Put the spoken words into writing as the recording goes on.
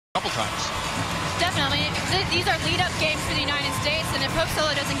couple times. Definitely. These are lead-up games for the United States, and if Hope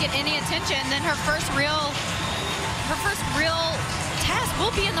Solo doesn't get any attention, then her first real test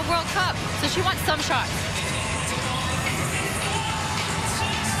will be in the World Cup. So she wants some shots.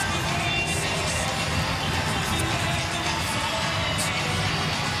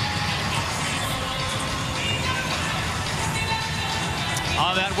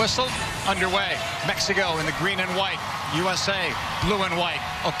 On that whistle, underway. Mexico in the green and white. USA, blue and white.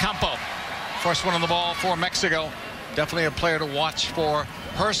 Ocampo, first one on the ball for Mexico. Definitely a player to watch for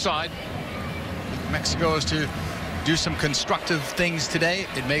her side. Mexico is to do some constructive things today.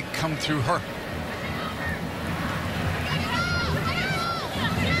 It may come through her.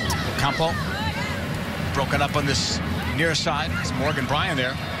 Ocampo broken up on this near side. It's Morgan Bryan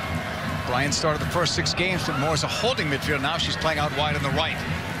there. Bryan started the first 6 games, but more as a holding midfielder. Now she's playing out wide on the right.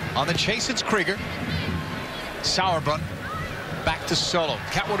 On the chase, it's Krieger. Sauerbrunn back to Solo.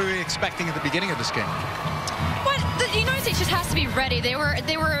 Kat, what are we expecting at the beginning of this game? But the United States just has to be ready. They were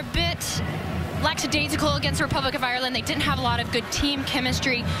a bit lackadaisical against the Republic of Ireland. They didn't have a lot of good team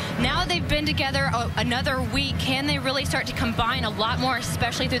chemistry. Now that they've been together another week, can they really start to combine a lot more,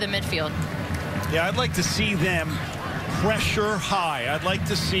 especially through the midfield? Yeah, I'd like to see them pressure high. I'd like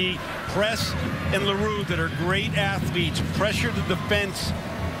to see Press and LaRue, that are great athletes, pressure the defense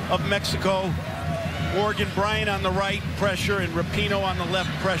of Mexico. Morgan Bryan on the right, pressure, and Rapinoe on the left,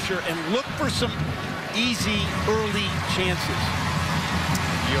 pressure, and look for some easy early chances.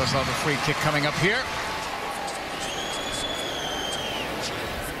 US have a free kick coming up here.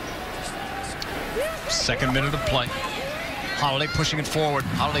 Second minute of play. Holiday pushing it forward.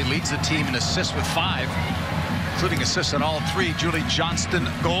 Holiday leads the team in assists with 5, including assists on all 3 Julie Johnston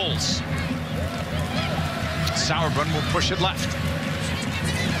goals. Sauerbrunn will push it left.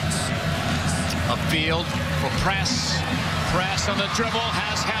 Upfield for Press. Press on the dribble,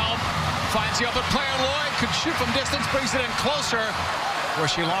 has help. Finds the open player. Lloyd could shoot from distance, brings it in closer, where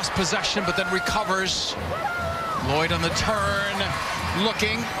she lost possession, but then recovers. Lloyd on the turn,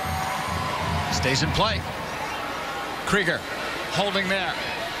 looking. Stays in play. Krieger holding there.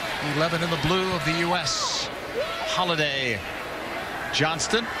 11 in the blue of the U.S. Holiday.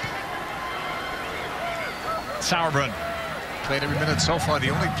 Johnston. Sauerbrunn. Played every minute so far.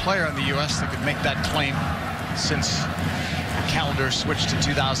 The only player in the U.S. that could make that claim since the calendar switched to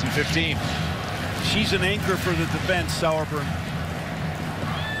 2015. She's an anchor for the defense, Sauerbrunn.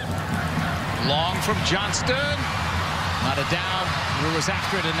 Long from Johnston. Not a down. Rue is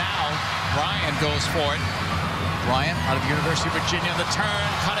after it, and now Bryan goes for it. Bryan out of the University of Virginia on the turn,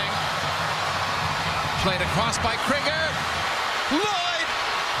 cutting. Played across by Krieger. Lloyd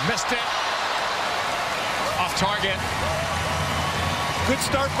missed it. Off target. Good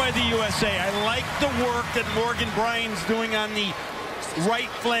start by the USA. I like the work that Morgan Bryan's doing on the right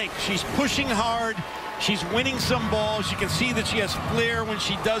flank. She's pushing hard. She's winning some balls. You can see that she has flair when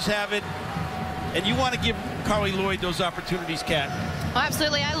she does have it. And you want to give Carly Lloyd those opportunities, Kat. Oh,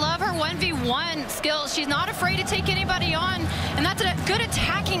 absolutely. I love her 1v1 skills. She's not afraid to take anybody on, and that's a good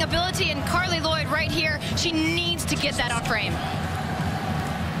attacking ability. And Carly Lloyd right here, she needs to get that on frame.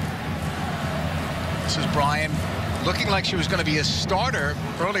 This is Bryan looking like she was going to be a starter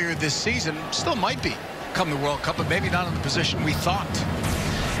earlier this season. Still might be come the World Cup, but maybe not in the position we thought.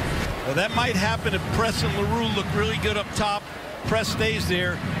 Well, that might happen if Press and LaRue look really good up top. Press stays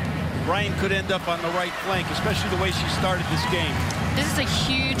there. Bryan could end up on the right flank, especially the way she started this game. This is a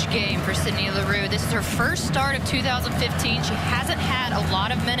huge game for Sydney LaRue. This is her first start of 2015. She hasn't had a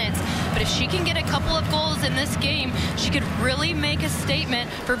lot of minutes, but if she can get a couple of goals in this game, she could really make a statement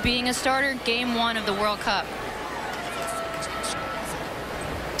for being a starter game 1 of the World Cup.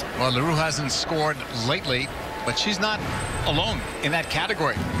 Well, LaRue hasn't scored lately, but she's not alone in that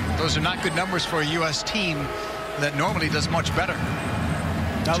category. Those are not good numbers for a U.S. team that normally does much better.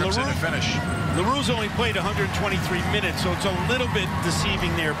 Now, LaRue's only played 123 minutes, so it's a little bit deceiving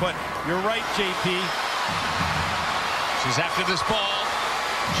there. But you're right, JP. She's after this ball,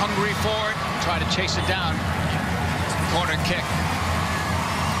 hungry for it, try to chase it down. Corner kick.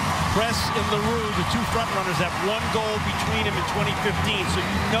 Press and LaRue, the 2 front runners, have 1 goal between them in 2015, so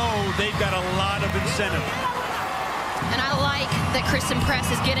you know they've got a lot of incentive. And I like that Kristen Press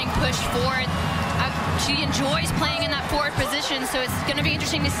is getting pushed forward. She enjoys playing in that forward position, so it's going to be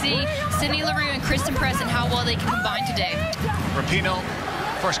interesting to see Sydney LaRue and Kristen Press and how well they can combine today. Rapinoe,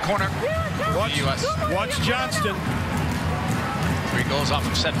 first corner. Watch Johnston. 3 goals off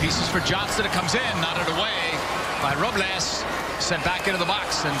of set pieces for Johnston. It comes in, knotted away by Robles. Sent back into the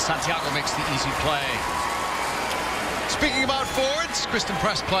box, and Santiago makes the easy play. Speaking about forwards, Kristen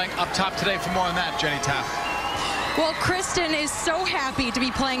Press playing up top today. For more on that, Jenny Taft. Well, Kristen is so happy to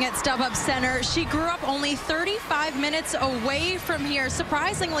be playing at StubHub Center. She grew up only 35 minutes away from here.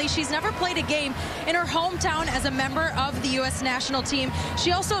 Surprisingly, she's never played a game in her hometown as a member of the U.S. national team.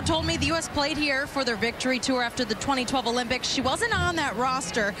 She also told me the U.S. played here for their victory tour after the 2012 Olympics. She wasn't on that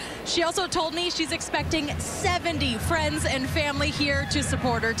roster. She also told me she's expecting 70 friends and family here to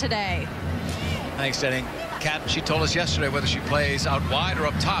support her today. Thanks, Denny. Kat, she told us yesterday whether she plays out wide or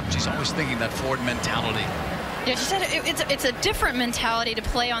up top, she's always thinking that forward mentality. Yeah, she said it's a different mentality to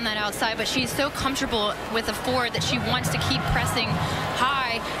play on that outside, but she's so comfortable with a forward that she wants to keep pressing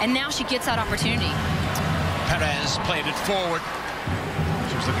high, and now she gets that opportunity. Perez played it forward.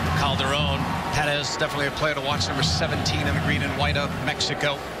 She was looking for Calderon. Perez, definitely a player to watch, number 17 in the green and white of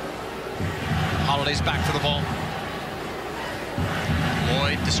Mexico. Holiday's back for the ball.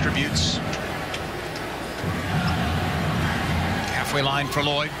 Lloyd distributes. Halfway line for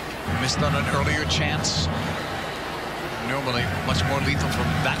Lloyd. Missed on an earlier chance. Normally much more lethal from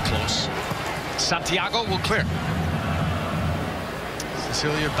that close. Santiago will clear.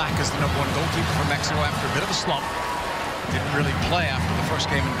 Cecilia back as the #1 goalkeeper for Mexico after a bit of a slump. Didn't really play after the first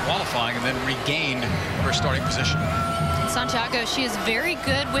game in qualifying and then regained her starting position. Santiago, she is very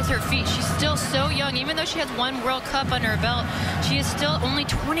good with her feet. She's still so young. Even though she has 1 World Cup under her belt, she is still only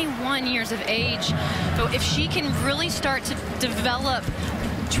 21 years of age. So if she can really start to develop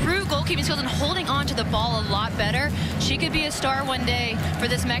true goalkeeping skills and holding on to the ball a lot better, she could be a star one day for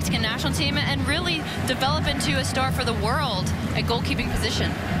this Mexican national team and really develop into a star for the world at goalkeeping position.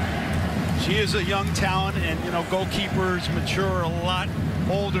 She is a young talent, and you know, goalkeepers mature a lot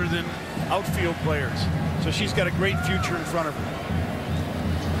older than outfield players. So she's got a great future in front of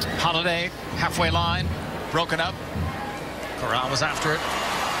her. Holiday, halfway line, broken up. Corral was after it.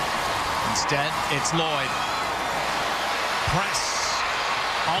 Instead, it's Lloyd. Press.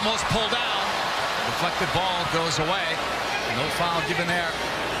 Almost pulled down. Deflected ball goes away. No foul given there.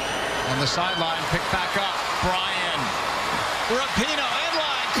 On the sideline, picked back up. Brian. Rapinoe, end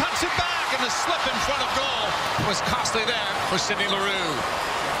line, cuts it back, and the slip in front of goal was costly there for Sydney Leroux.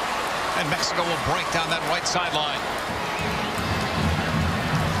 And Mexico will break down that right sideline.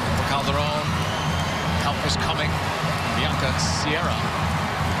 For Calderon, help was coming. Bianca Sierra.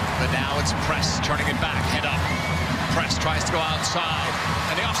 But now it's Press turning it back, head up. Press tries to go outside,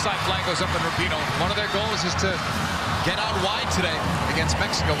 and the offside flag goes up in Rapinoe. One of their goals is to get out wide today against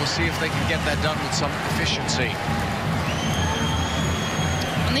Mexico. We'll see if they can get that done with some efficiency.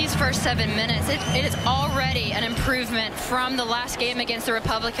 In these first 7 minutes, it is already an improvement from the last game against the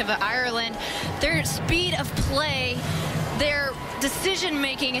Republic of Ireland. Their speed of play, their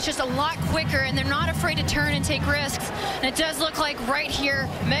decision-making is just a lot quicker, and they're not afraid to turn and take risks. And it does look like right here,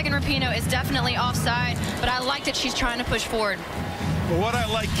 Megan Rapinoe is definitely offside, but I like that she's trying to push forward. Well, what I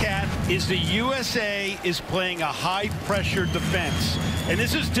like, Kat, is the USA is playing a high-pressure defense. And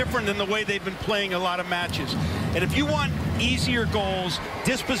this is different than the way they've been playing a lot of matches. And if you want easier goals,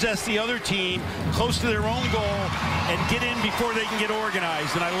 dispossess the other team close to their own goal and get in before they can get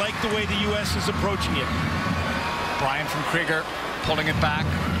organized. And I like the way the U.S. is approaching it. Brian from Krieger pulling it back.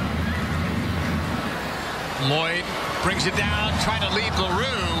 Lloyd brings it down, trying to lead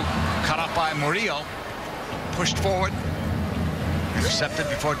Leroux. Cut up by Murillo. Pushed forward. Intercepted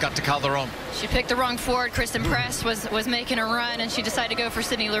before it got to Calderon. She picked the wrong forward. Kristen Press was making a run, and she decided to go for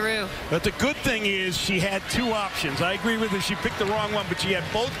Sydney Leroux. But the good thing is she had 2 options. I agree with her. She picked the wrong one, but she had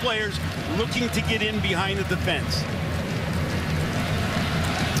both players looking to get in behind the defense.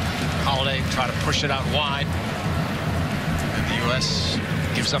 Holiday try to push it out wide. And the U.S.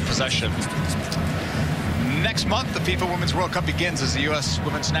 gives up possession. Next month, the FIFA Women's World Cup begins as the U.S.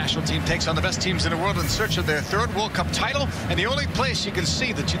 women's national team takes on the best teams in the world in search of their 3rd World Cup title. And the only place you can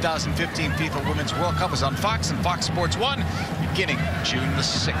see the 2015 FIFA Women's World Cup is on Fox and Fox Sports 1, beginning June the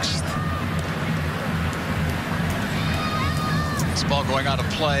 6th. This ball going out of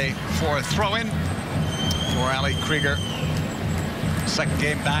play for a throw-in for Ali Krieger. Second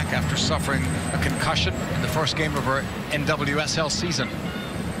game back after suffering a concussion in the first game of her NWSL season.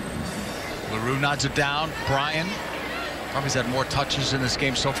 Leroux nods it down. Brian probably has had more touches in this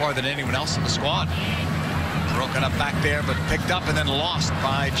game so far than anyone else in the squad. Broken up back there, but picked up and then lost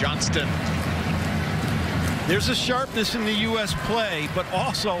by Johnston. There's a sharpness in the U.S. play, but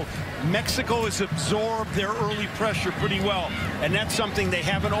also Mexico has absorbed their early pressure pretty well, and that's something they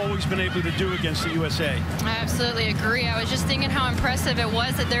haven't always been able to do against the USA. I absolutely agree. I was just thinking how impressive it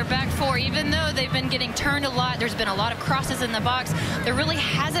was that their back four, even though they've been getting turned a lot, there's been a lot of crosses in the box, there really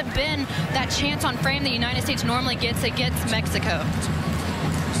hasn't been that chance on frame the United States normally gets against Mexico.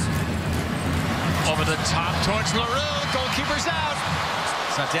 Over the top towards Leroux. Goalkeeper's out.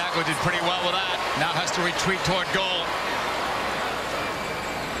 Santiago did pretty well with that. Now has to retreat toward goal.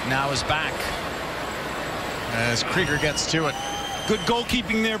 Now is back as Krieger gets to it. Good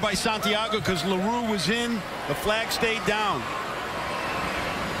goalkeeping there by Santiago because LaRue was in. The flag stayed down.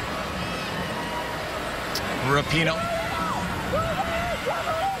 Rapinoe.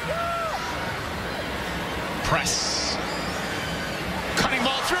 Press. Cutting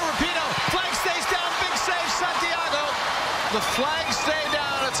ball through Rapinoe. Flag stays down. Big save, Santiago. The flag stayed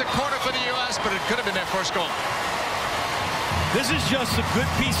down. It's a corner for the U.S., but it could have been their first goal. This is just a good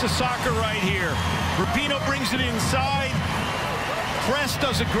piece of soccer right here. Rapinoe brings it inside. Press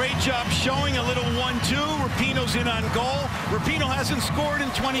does a great job showing a little 1-2. Rapinoe's in on goal. Rapinoe hasn't scored in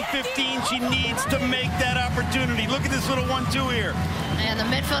 2015. She needs to make that opportunity. Look at this little 1-2 here. And the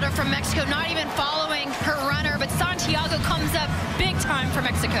midfielder from Mexico not even following her runner, but Santiago comes up big time for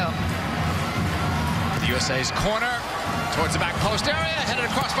Mexico. The USA's corner towards the back post area, headed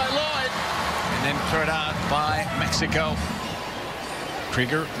across by Lloyd, and then cleared out by Mexico.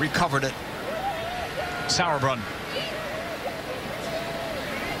 Krieger recovered it. Sauerbrunn.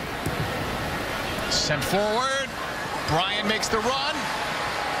 Sent forward. Bryan makes the run.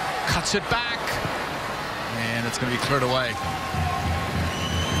 Cuts it back. And it's going to be cleared away.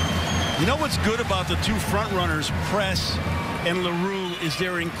 You know what's good about the two front runners, Press and LaRue, is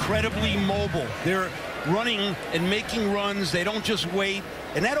they're incredibly mobile. They're running and making runs. They don't just wait.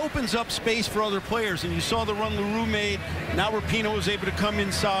 And that opens up space for other players. And you saw the run LaRue made. Now Rapinoe was able to come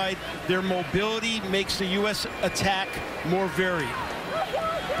inside. Their mobility makes the U.S. attack more varied.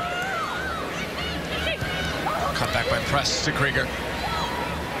 Cut back by Press to Krieger.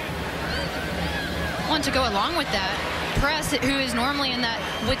 Want to go along with that. Press, who is normally in that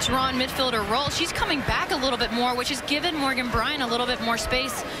withdrawn midfielder role, she's coming back a little bit more, which has given Morgan Bryan a little bit more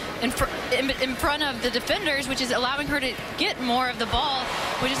space in front of the defenders, which is allowing her to get more of the ball,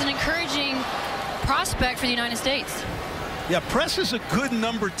 which is an encouraging prospect for the United States. Yeah, Press is a good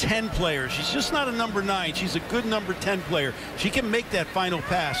number 10 player. She's just not a number 9. She's a good number 10 player. She can make that final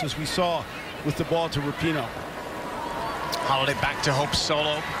pass, as we saw with the ball to Rapinoe. Holiday back to Hope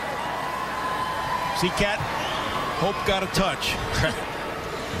solo. See, Kat? Hope got a touch.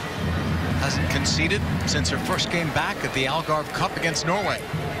 Hasn't conceded since her first game back at the Algarve Cup against Norway.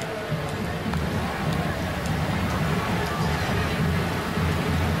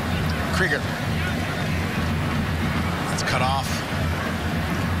 Krieger. That's cut off.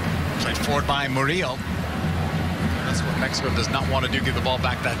 Played forward by Murillo. That's what Mexico does not want to do, give the ball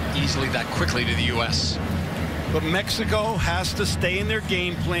back that easily, that quickly to the U.S. But Mexico has to stay in their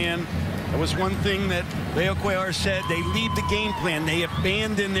game plan. That was one thing that Leo Cuellar said. They leave the game plan. They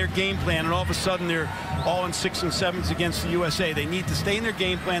abandon their game plan, and all of a sudden they're all in 6 and 7s against the USA. They need to stay in their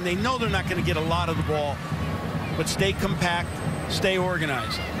game plan. They know they're not going to get a lot of the ball, but stay compact, stay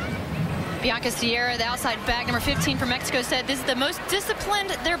organized. Bianca Sierra, the outside back, number 15 for Mexico, said this is the most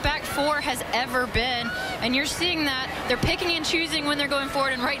disciplined their back four has ever been. And you're seeing that they're picking and choosing when they're going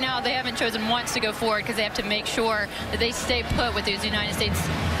forward. And right now they haven't chosen once to go forward because they have to make sure that they stay put with this United States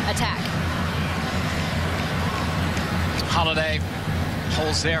attack. Holiday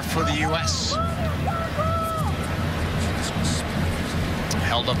holds there for the U.S.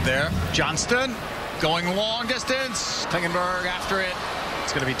 Held up there. Johnston going long distance. Klingenberg after it.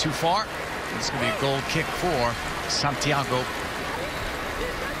 It's going to be too far. It's going to be a goal kick for Santiago.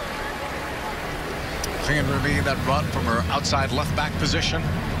 Klingenberg making that run from her outside left back position.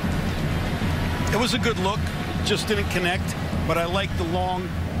 It was a good look. Just didn't connect. But I like the long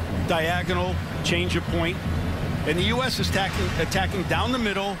diagonal change of point. And the U.S. is attacking down the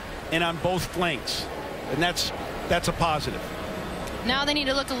middle and on both flanks. And that's a positive. Now they need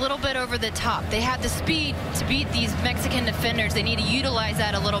to look a little bit over the top. They have the speed to beat these Mexican defenders. They need to utilize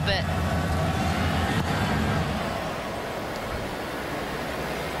that a little bit.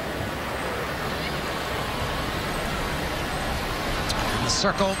 In the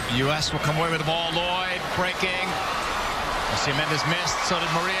circle, U.S. will come away with the ball. Lloyd breaking. Mendez missed, so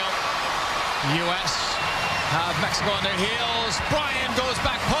did Murillo. U.S. have Mexico on their heels. Bryan goes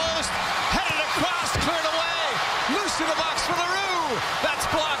back post. Headed across, cleared away. Loose in the box for LaRue. That's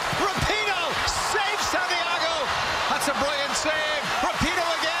blocked. Rapinoe saves Santiago. That's a brilliant save.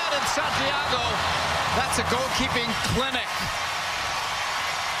 Rapinoe again, and Santiago. That's a goalkeeping clinic.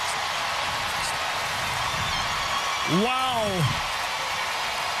 Wow.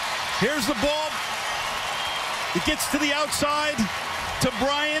 Here's the ball. It gets to the outside to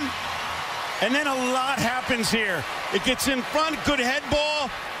Bryan. And then a lot happens here. It gets in front. Good head ball.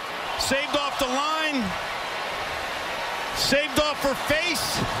 Saved off the line. Saved off her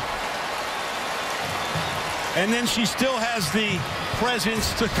face. And then she still has the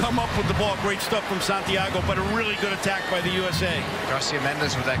presence to come up with the ball. Great stuff from Santiago, but a really good attack by the USA. Garcia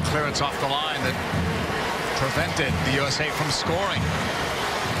Mendez with that clearance off the line that prevented the USA from scoring.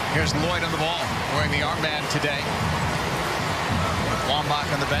 Here's Lloyd on the ball, wearing the armband today. With Wambach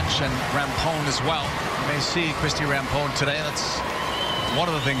on the bench and Rampone as well. You may see Christy Rampone today. That's one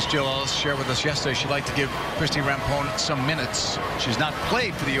of the things Jill Ellis shared with us yesterday. She'd like to give Christy Rampone some minutes. She's not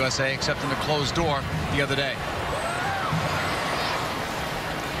played for the USA except in the closed door the other day.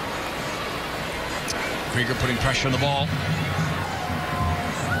 Krieger putting pressure on the ball.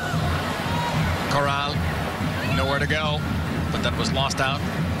 Corral, nowhere to go, but that was lost out.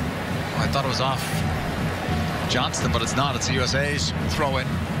 I thought it was off Johnston, but it's not. It's the USA's throw-in.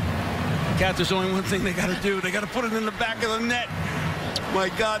 Kat, there's only one thing they got to do. They got to put it in the back of the net. My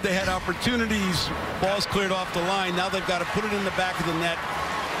God, they had opportunities. Ball's cleared off the line. Now they've got to put it in the back of the net.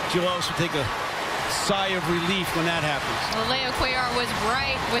 Jill Ellis will take a sigh of relief when that happens. Well, Leo Cuellar was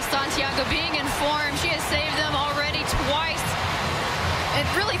right with Santiago being in form. She has saved them already twice. And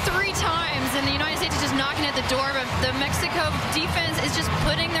really 3 times, and the United States is just knocking at the door, but the Mexico defense is just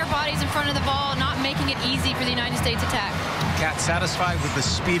putting their bodies in front of the ball, not making it easy for the United States attack. Kat, satisfied with the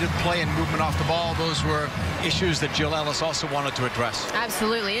speed of play and movement off the ball. Those were issues that Jill Ellis also wanted to address.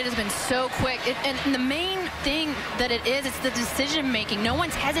 Absolutely. It has been so quick. And the main thing that it is, it's the decision making. No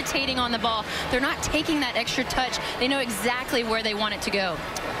one's hesitating on the ball. They're not taking that extra touch. They know exactly where they want it to go.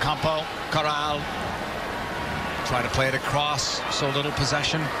 Campo, Corral. Try to play it across, so little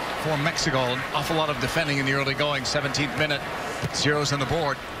possession for Mexico. An awful lot of defending in the early going. 17th minute, zeros on the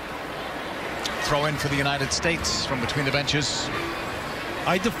board. Throw in for the United States from between the benches.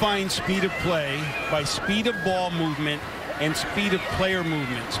 I define speed of play by speed of ball movement and speed of player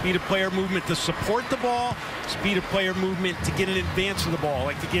movement. Speed of player movement to support the ball, speed of player movement to get in advance of the ball,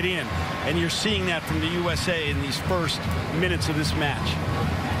 like to get in. And you're seeing that from the USA in these first minutes of this match.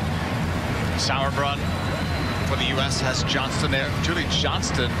 Sauerbrunn for the U.S. has Johnston there. Julie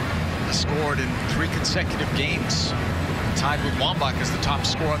Johnston has scored in 3 consecutive games, tied with Wambach as the top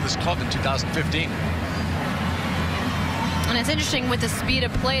scorer in this club in 2015. And it's interesting with the speed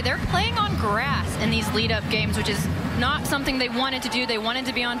of play. They're playing on grass in these lead-up games, which is not something they wanted to do. They wanted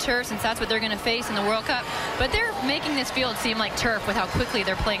to be on turf since that's what they're going to face in the World Cup. But they're making this field seem like turf with how quickly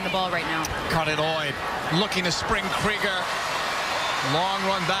they're playing the ball right now. Connie Lloyd looking to spring Krieger. Long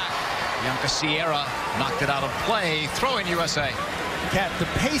run back. Bianca Sierra knocked it out of play. Throw in USA. Kat, the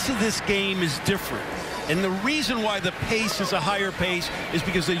pace of this game is different. And the reason why the pace is a higher pace is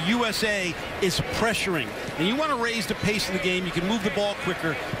because the USA is pressuring. And you want to raise the pace of the game. You can move the ball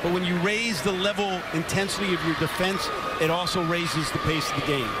quicker. But when you raise the level intensity of your defense, it also raises the pace of the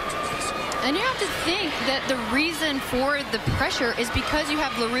game. And you have to think that the reason for the pressure is because you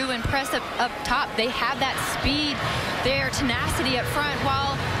have LaRue and Press up top. They have that speed, their tenacity up front.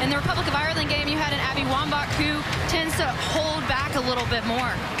 While in the Republic of Ireland game, you had an Abby Wambach who tends to hold back a little bit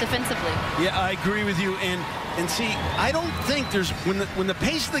more defensively. Yeah, I agree with you. And see, I don't think there's when the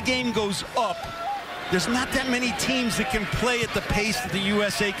pace of the game goes up, there's not that many teams that can play at the pace that the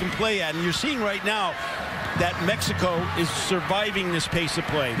USA can play at. And you're seeing right now that Mexico is surviving this pace of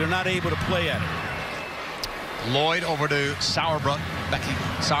play. They're not able to play at it. Lloyd over to Sauerbrunn. Becky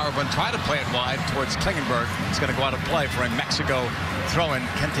Sauerbrunn tried to play it wide towards Klingenberg. It's going to go out of play for a Mexico throw-in.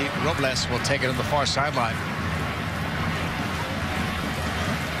 Kenti Robles will take it on the far sideline.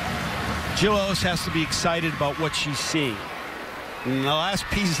 Jill Ellis has to be excited about what she's seeing. And the last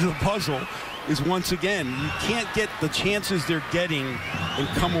piece of the puzzle is, once again, you can't get the chances they're getting and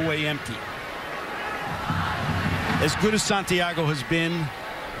come away empty. As good as Santiago has been,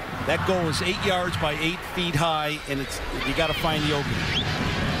 that goal is 8 yards by 8 feet high, and you got to find the opening.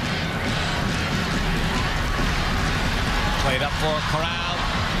 Played up for Corral.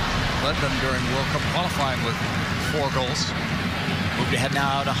 Led them during World Cup qualifying with 4 goals. Moved ahead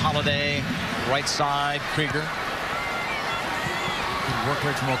now to Holiday, right side, Krieger. Good work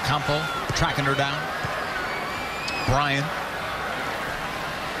rate from Ocampo, tracking her down. Bryan.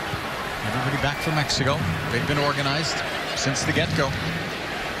 Everybody back from Mexico. They've been organized since the get-go.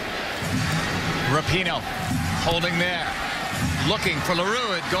 Rapinoe holding there. Looking for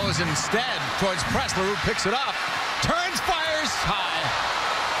LaRue. It goes instead towards Press. LaRue picks it up. Turns, fires high.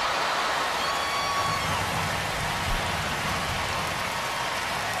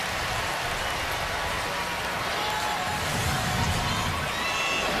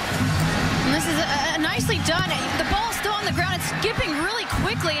 And this is nicely done. The ball's still on the ground. It's skipping really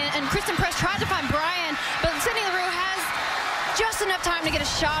quickly, and Kristen Press tried to find Bryan, but Sydney LaRue has just enough time to get a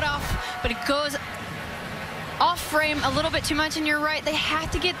shot off, but it goes off frame a little bit too much, and you're right, they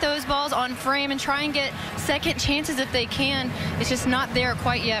have to get those balls on frame and try and get second chances if they can. It's just not there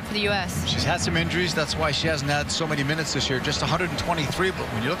quite yet for the U.S. She's had some injuries. That's why she hasn't had so many minutes this year. Just 123, but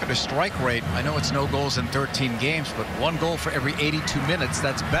when you look at her strike rate, I know it's no goals in 13 games, but 1 goal for every 82 minutes.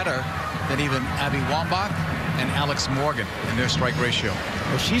 That's better than even Abby Wambach and Alex Morgan in their strike ratio.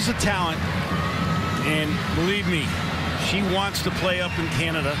 Well, she's a talent, and believe me, she wants to play up in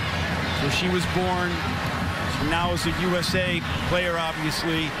Canada. So she was born. She now is a USA player,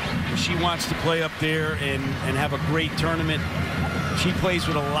 obviously. She wants to play up there and have a great tournament. She plays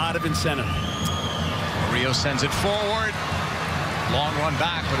with a lot of incentive. Rio sends it forward. Long run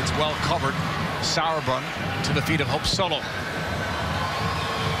back, but it's well covered. Sauerbrunn to the feet of Hope Solo.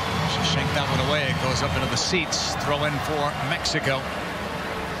 She shanked that one away. It goes up into the seats. Throw in for Mexico.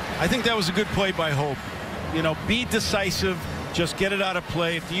 I think that was a good play by Hope. You know, be decisive. Just get it out of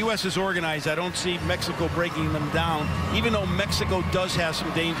play. If the U.S. is organized, I don't see Mexico breaking them down, even though Mexico does have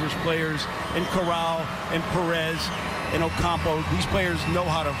some dangerous players in Corral and Perez and Ocampo. These players know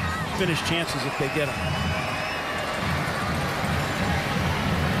how to finish chances if they get them.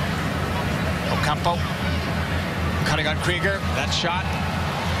 Ocampo cutting on Krieger. That shot.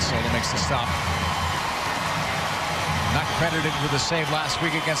 Solo makes the stop. Not credited with a save last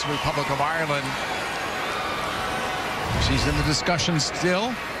week against the Republic of Ireland. She's in the discussion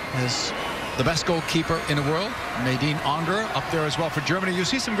still as the best goalkeeper in the world. Nadine Unger up there as well for Germany. You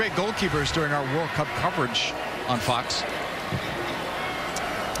see some great goalkeepers during our World Cup coverage on Fox.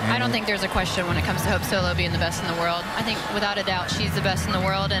 I don't think there's a question when it comes to Hope Solo being the best in the world. I think without a doubt she's the best in the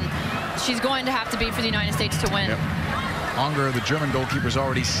world, and she's going to have to be for the United States to win. Yep. Unger, the German goalkeeper, has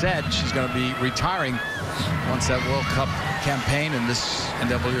already said she's going to be retiring once that World Cup campaign and this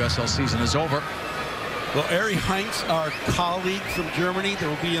NWSL season is over. Well, Ari Heinz, our colleague from Germany that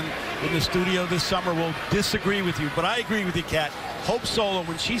will be in the studio this summer, will disagree with you. But I agree with you, Kat. Hope Solo,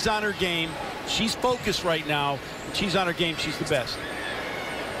 when she's on her game, she's focused right now. When she's on her game, she's the best.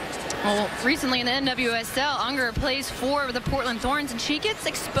 Well, recently in the NWSL, Unger plays for the Portland Thorns, and she gets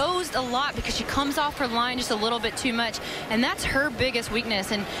exposed a lot because she comes off her line just a little bit too much. And that's her biggest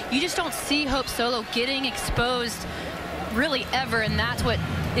weakness. And you just don't see Hope Solo getting exposed really ever, and that's what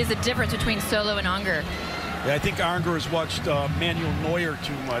is the difference between Solo and Unger. Yeah, I think Unger has watched Manuel Neuer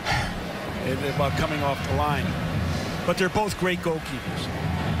too much about coming off the line. But they're both great goalkeepers.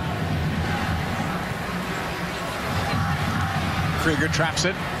 Krieger traps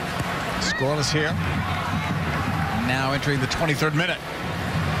it. Scoreless here. Now entering the 23rd minute.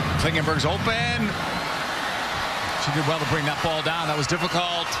 Klingenberg's open. She did well to bring that ball down. That was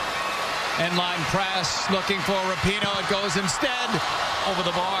difficult. End line press, looking for Rapinoe. It goes instead over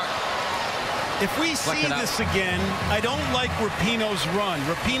the bar. If we see this again, I don't like Rapinoe's run.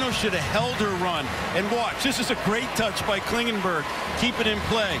 Rapinoe should have held her run. And watch, this is a great touch by Klingenberg. Keep it in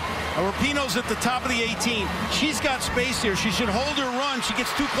play. Now, Rapinoe's at the top of the 18. She's got space here. She should hold her run. She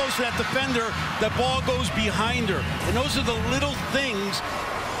gets too close to that defender. That ball goes behind her. And those are the little things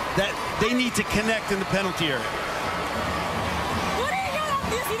that they need to connect in the penalty area.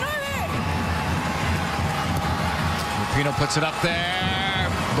 Rapinoe puts it up there.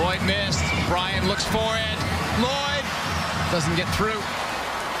 Lloyd missed. Bryan looks for it. Lloyd doesn't get through.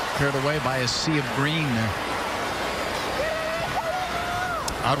 Cleared away by a sea of green there.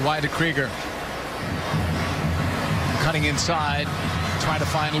 Out wide to Krieger. Cutting inside. Trying to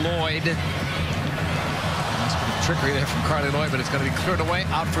find Lloyd. That's pretty trickery there from Carly Lloyd, but it's going to be cleared away.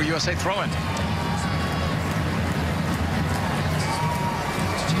 Out for USA throw-in.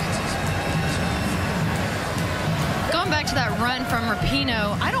 Back to that run from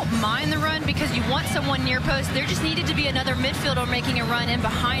Rapinoe, I don't mind the run because you want someone near post. There just needed to be another midfielder making a run in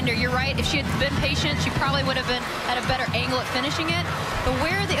behind her. You're right. If she had been patient, she probably would have been at a better angle at finishing it. But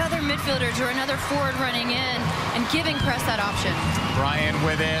where are the other midfielders or another forward running in and giving press that option? Bryan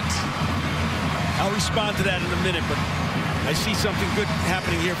with it. I'll respond to that in a minute, but I see something good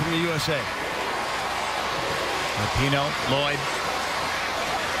happening here from the USA. Rapinoe, Lloyd.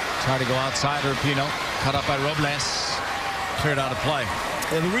 Trying to go outside. Rapinoe cut up by Robles. Cleared out of play.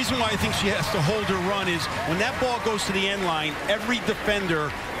 And the reason why I think she has to hold her run is when that ball goes to the end line, every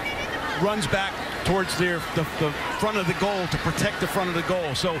defender runs back towards the front of the goal to protect the front of the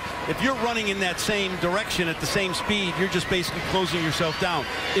goal. So if you're running in that same direction at the same speed, you're just basically closing yourself down.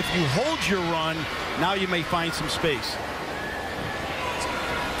 If you hold your run, now you may find some space.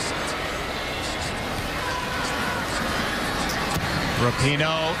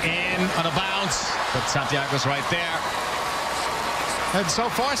 Rapinoe in on a bounce, but Santiago's right there. And so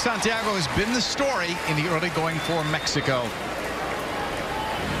far, Santiago has been the story in the early going for Mexico.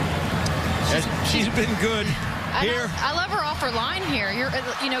 She's been good. Here. I love her off her line here. You're,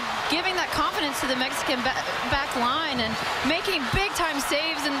 giving that confidence to the Mexican back line and making big-time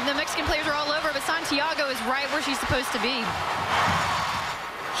saves, and the Mexican players are all over, but Santiago is right where she's supposed to be.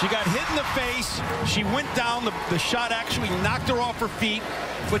 She got hit in the face. She went down. The shot actually knocked her off her feet,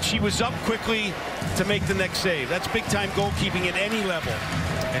 but she was up quickly to make the next save. That's big-time goalkeeping at any level.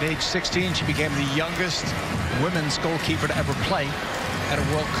 At age 16, she became the youngest women's goalkeeper to ever play at a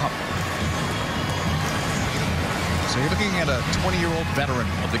World Cup. So you're looking at a 20-year-old veteran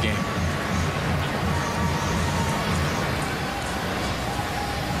of the game.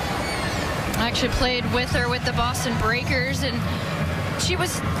 I actually played with her with the Boston Breakers, and she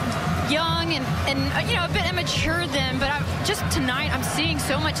was young and a bit immature then, but just tonight I'm seeing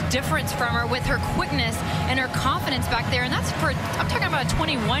so much difference from her with her quickness and her confidence back there, and that's I'm talking about a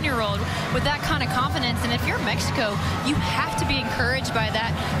 21-year-old with that kind of confidence. And if you're Mexico, you have to be encouraged by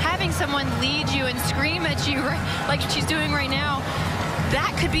that. Having someone lead you and scream at you like she's doing right now,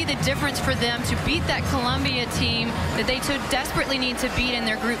 that could be the difference for them to beat that Colombia team that they so desperately need to beat in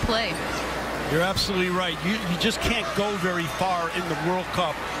their group play. You're absolutely right. You just can't go very far in the World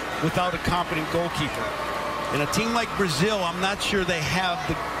Cup without a competent goalkeeper. In a team like Brazil, I'm not sure they have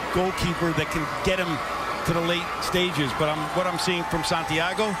the goalkeeper that can get him to the late stages. But what I'm seeing from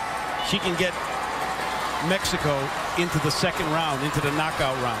Santiago, she can get Mexico into the second round, into the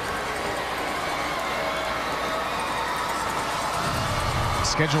knockout round.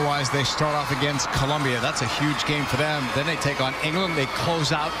 Schedule-wise, they start off against Colombia. That's a huge game for them. Then they take on England. They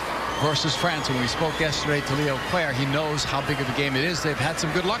close out versus France. When we spoke yesterday to Leo Claire, he knows how big of a game it is. They've had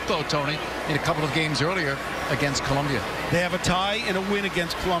some good luck, though, Tony, in a couple of games earlier against Colombia. They have a tie and a win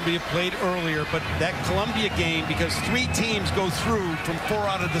against Colombia, played earlier, but that Colombia game, because 3 teams go through from 4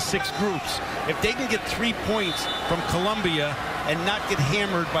 out of the 6 groups, if they can get 3 points from Colombia and not get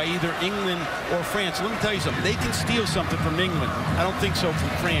hammered by either England or France, let me tell you something, they can steal something from England. I don't think so from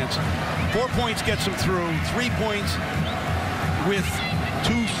France. 4 points gets them through, 3 points with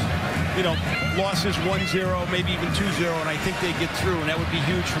 2 losses, 1-0, maybe even 2-0, and I think they get through, and that would be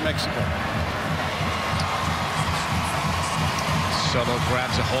huge for Mexico. Soto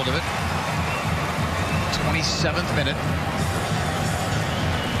grabs a hold of it. 27th minute.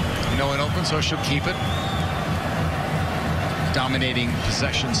 No one open, so she'll keep it. Dominating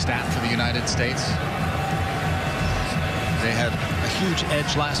possession stat for the United States. They had a huge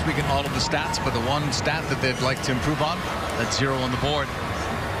edge last week in all of the stats, but the one stat that they'd like to improve on, that's 0 on the board.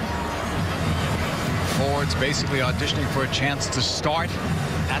 Forwards basically auditioning for a chance to start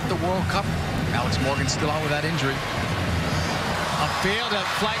at the World Cup. Alex Morgan still out with that injury. Upfield, that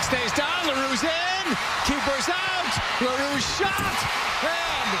flag stays down. LaRue's in. Keeper's out. LaRue's shot.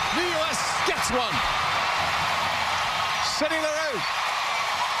 And the U.S. gets one. Cindy LaRue.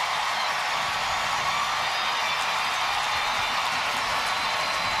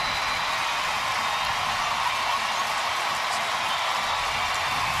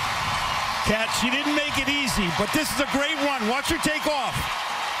 Kat, she didn't make it easy, but this is a great run. Watch her take off.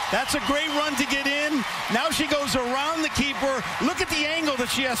 That's a great run to get in. Now she goes around the keeper. Look at the angle that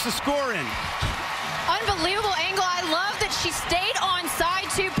she has to score in. Unbelievable angle. I love that she stayed on side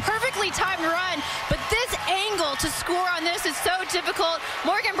too. Perfectly timed run. But this angle to score on this is so difficult.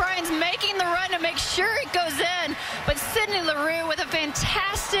 Morgan Bryan's making the run to make sure it goes in. But Sydney LaRue with a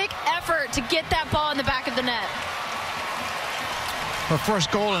fantastic effort to get that ball in the back of the net. Her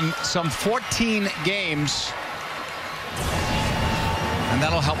first goal in some 14 games. And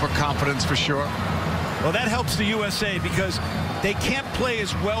that'll help her confidence for sure. Well, that helps the USA because they can't play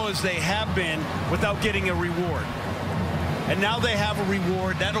as well as they have been without getting a reward. And now they have a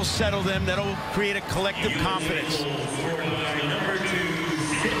reward. That'll settle them. That'll create a collective confidence.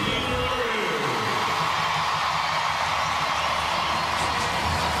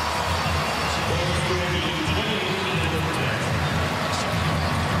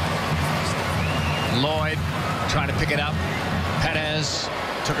 Lloyd trying to pick it up. Perez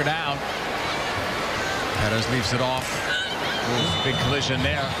took her down. Perez leaves it off. Ooh, big collision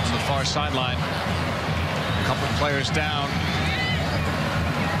there on the far sideline. A couple of players down.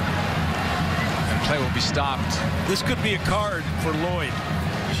 And play will be stopped. This could be a card for Lloyd.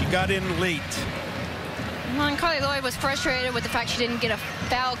 She got in late. Well, and Carly Lloyd was frustrated with the fact she didn't get a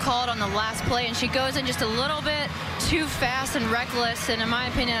foul called on the last play, and she goes in just a little bit too fast and reckless, and in my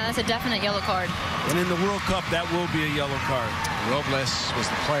opinion, that's a definite yellow card. And in the World Cup, that will be a yellow card. Robles was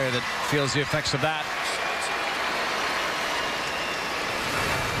the player that feels the effects of that.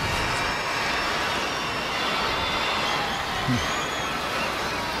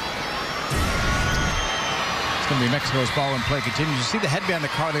 It's going to be Mexico's ball and play continues. You see the headband that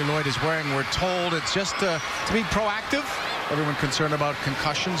Carly Lloyd is wearing. We're told it's just to be proactive. Everyone concerned about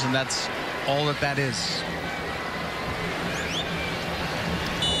concussions, and that's all that is.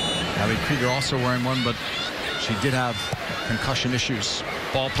 Allie Krieger also wearing one, but she did have concussion issues.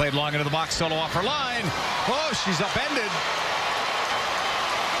 Ball played long into the box, Solo off her line. Oh, she's upended.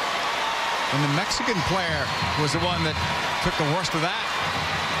 And the Mexican player was the one that took the worst of that.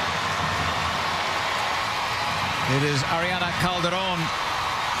 It is Ariana Calderon.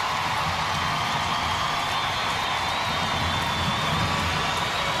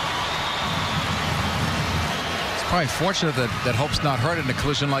 It's probably fortunate that Hope's not hurt in a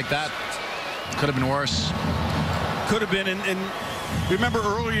collision like that. Could have been worse. Could have been, and remember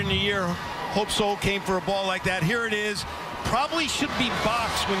earlier in the year, Hope Solo came for a ball like that. Here it is. Probably should be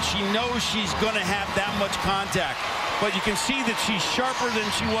boxed when she knows she's going to have that much contact. But you can see that she's sharper than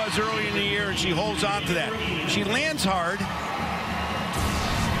she was earlier in the year, and she holds on to that. She lands hard,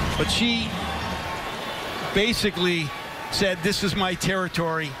 but she basically said, this is my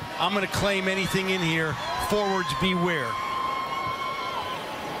territory. I'm going to claim anything in here. Forwards beware.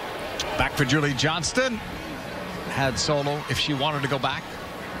 Back for Julie Johnston. Had Solo if she wanted to go back.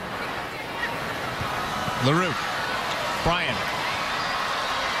 LaRue. Bryan.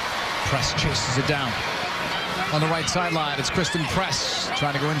 Press chases it down. On the right sideline, it's Kristen Press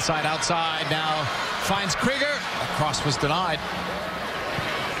trying to go inside outside. Now finds Krieger. A cross was denied.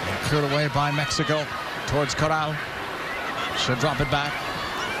 Cleared away by Mexico towards Corral. She'll drop it back.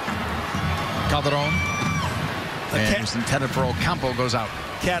 Calderon. And it was intended for Ocampo, goes out.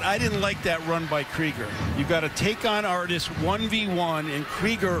 Kat, I didn't like that run by Krieger. You've got to take on Artis 1v1, and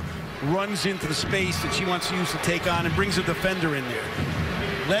Krieger runs into the space that she wants to use to take on and brings a defender in there.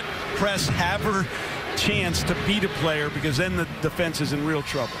 Let Press have her chance to beat a player, because then the defense is in real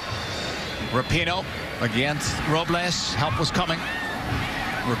trouble. Rapinoe against Robles. Help was coming.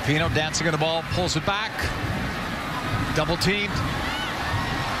 Rapinoe dancing on the ball, pulls it back. Double teamed.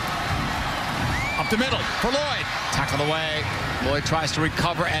 Up the middle for Lloyd. Tackle away. Lloyd tries to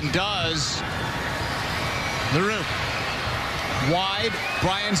recover and does. LaRue. Wide.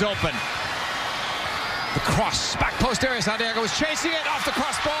 Bryan's open. The cross. Back post area. Santiago is chasing it off the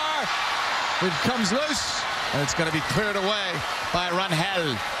crossbar. It comes loose. And it's going to be cleared away by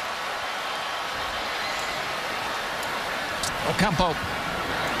Rangel. Ocampo.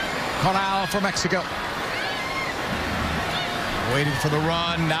 Corral for Mexico. Waiting for the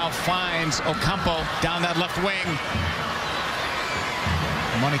run. Now finds Ocampo down that left wing.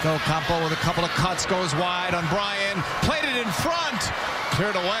 Monica Ocampo with a couple of cuts, goes wide on Bryan. Played it in front.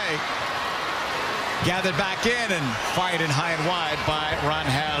 Cleared away. Gathered back in and fired in high and wide by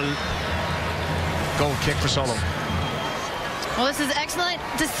Rangel. Goal kick for Solo. Well, this is excellent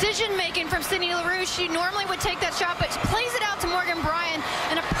decision-making from Sydney LaRue. She normally would take that shot, but plays it out to Morgan Bryan,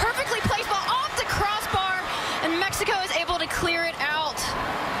 and a perfectly placed ball off the crossbar, and Mexico is able to clear it out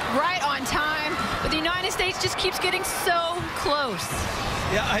right on time. But the United States just keeps getting so close.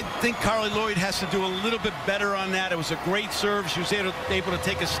 Yeah, I think Carly Lloyd has to do a little bit better on that. It was a great serve. She was able to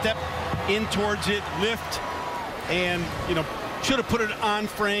take a step in towards it, lift, and, you know, should have put it on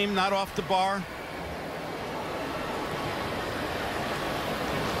frame, not off the bar.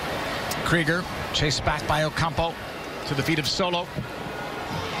 Krieger chased back by Ocampo to the feet of Solo.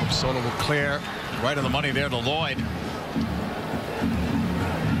 Solo will clear right on the money there to Lloyd.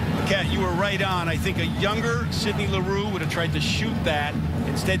 Kat, you were right on. I think a younger Sydney LaRue would have tried to shoot that.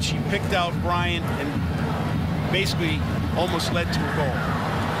 Instead, she picked out Bryan and basically almost led to a goal.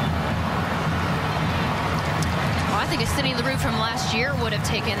 Well, I think a Sydney LaRue from last year would have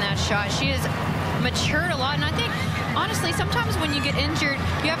taken that shot. She has matured a lot, and I think, honestly, sometimes when you get injured,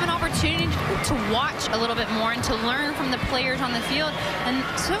 you have an opportunity to watch a little bit more and to learn from the players on the field. And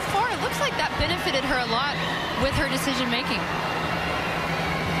so far, it looks like that benefited her a lot with her decision-making.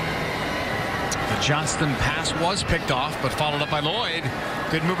 The Johnston pass was picked off, but followed up by Lloyd.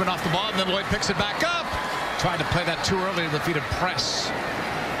 Good movement off the ball, and then Lloyd picks it back up. Tried to play that too early to the feet of Press.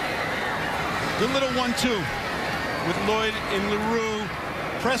 Good little 1-2 with Lloyd and LaRue.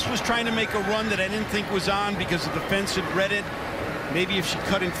 Press was trying to make a run that I didn't think was on because the defense had read it. Maybe if she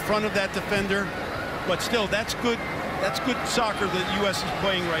cut in front of that defender. But still, that's good soccer that the U.S. is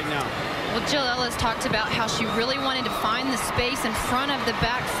playing right now. Well, Jill Ellis talked about how she really wanted to find the space in front of the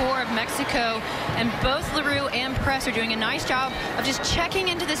back four of Mexico, and both LaRue and Press are doing a nice job of just checking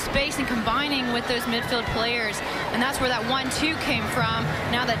into the space and combining with those midfield players, and that's where that 1-2 came from.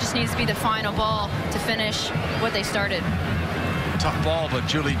 Now that just needs to be the final ball to finish what they started. Tough ball, but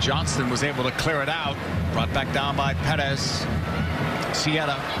Julie Johnston was able to clear it out. Brought back down by Perez.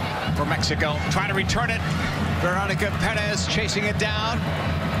 Sierra for Mexico. Trying to return it. Veronica Perez chasing it down.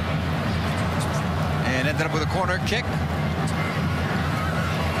 And ended up with a corner kick.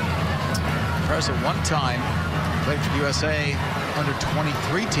 Perez at one time played for the USA under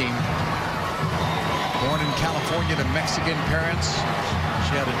 23 team. Born in California to Mexican parents.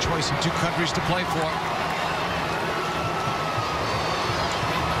 She had a choice of 2 countries to play for.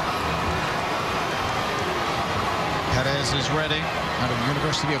 Perez is ready. Out of the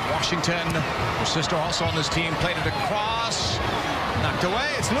University of Washington. Her sister also on this team. Played it across. Knocked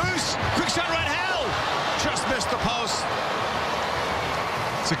away. It's loose. Quick shot, Whitehill. Just missed the post.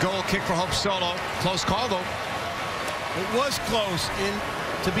 It's a goal kick for Hope Solo. Close call, though. It was close. And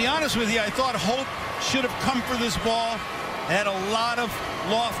to be honest with you, I thought Hope should have come for this ball. It had a lot of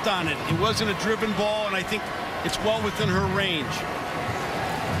loft on it. It wasn't a driven ball, and I think it's well within her range.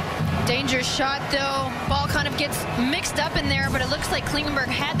 Dangerous shot, though. Ball kind of gets mixed up in there, but it looks like Klingenberg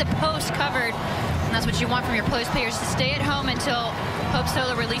had the post covered. And that's what you want from your post players, to stay at home until Hope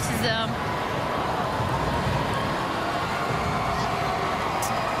Solo releases them.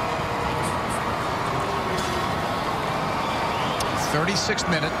 36th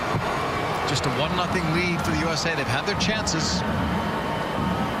minute. Just a 1-0 lead for the USA. They've had their chances.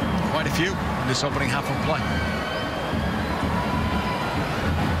 Quite a few in this opening half of play.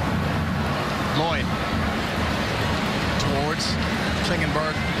 Lloyd towards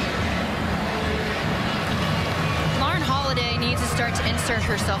Klingenberg. Lauren Holiday needs to start to insert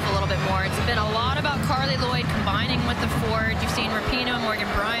herself a little bit more. It's been a lot about Carly Lloyd combining with the forward. You've seen Rapinoe and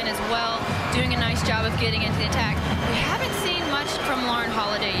Morgan Bryan as well doing a nice job of getting into the attack. We haven't seen much from Lauren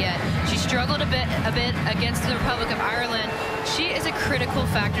Holiday yet. She struggled a bit against the Republic of Ireland. She is a critical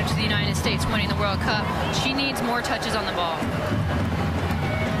factor to the United States winning the World Cup. She needs more touches on the ball.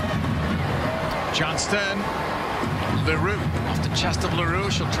 Johnston, LaRue off the chest of LaRue.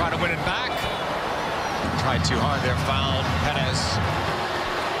 She'll try to win it back. Tried too hard there, fouled Perez.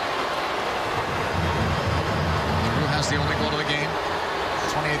 LaRue has the only goal of the game,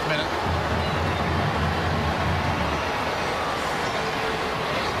 28th minute.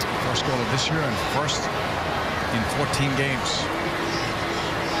 First goal of this year and first in 14 games.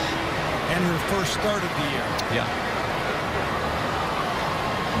 And her first start of the year. Yeah.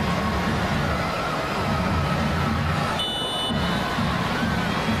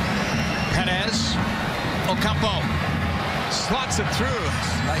 Perez. Ocampo slots it through.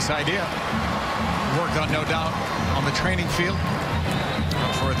 Nice idea. Worked on, no doubt, on the training field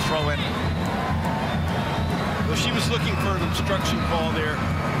for a throw-in. Well, she was looking for an obstruction call there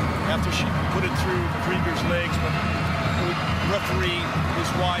after she put it through Krieger's legs, but the referee was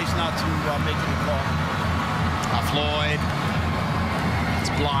wise not to make it a call. Off Lloyd.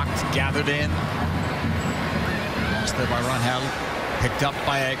 It's blocked, gathered in. Lost there by Whitehill. Picked up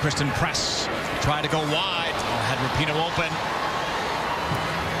by Kristen Press. Tried to go wide. Had Rapinoe open.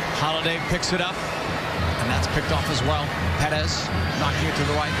 Holiday picks it up. And that's picked off as well. Perez knocking it to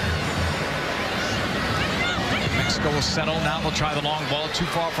the right. Mexico will settle. Now they'll try the long ball. Too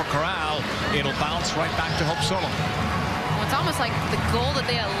far for Corral. It'll bounce right back to Hope Solo. Well, it's almost like the goal that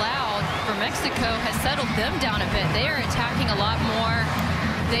they allowed for Mexico has settled them down a bit. They are attacking a lot more.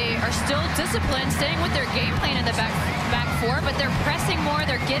 They are still disciplined, staying with their game plan in the back four, but they're pressing more,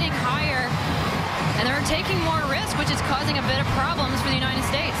 they're getting higher, and they're taking more risk, which is causing a bit of problems for the United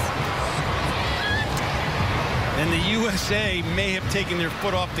States. And the USA may have taken their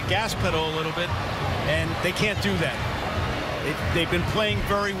foot off the gas pedal a little bit, and they can't do that. They've been playing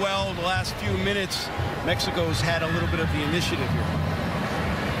very well the last few minutes. Mexico's had a little bit of the initiative here.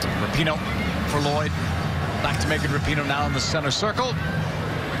 Rapinoe for Lloyd. Back to Megan Rapinoe now in the center circle.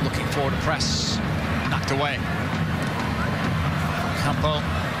 Looking forward to press. Knocked away. Campo.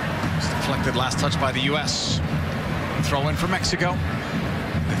 Deflected last touch by the U.S. Throw in for Mexico.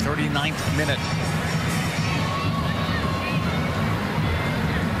 The 39th minute.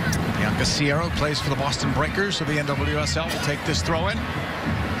 Bianca Sierra plays for the Boston Breakers of the NWSL. Will take this throw in.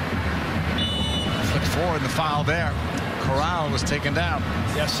 Flicked forward, the foul there. Corral was taken down.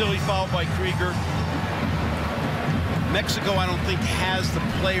 Yeah, silly foul by Krieger. Mexico, I don't think, has the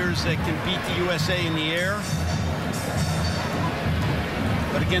players that can beat the USA in the air.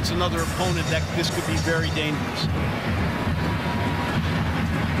 But against another opponent, this could be very dangerous.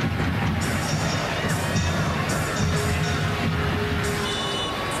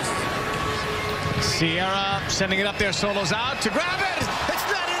 Sierra sending it up there. Solo's out to grab it. It's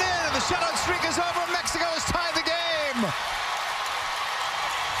netted in, and the shutout streak is over. Mexico has tied the game.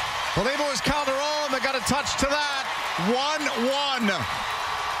 I believe it was Calderon that got a touch to that. 1-1.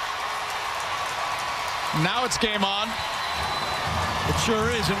 Now it's game on. It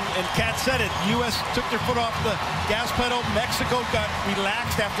sure is, and Kat said it. U.S. took their foot off the gas pedal. Mexico got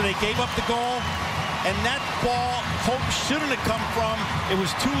relaxed after they gave up the goal. And that ball, Hope shouldn't have come from. It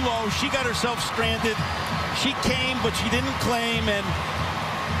was too low. She got herself stranded. She came, but she didn't claim. And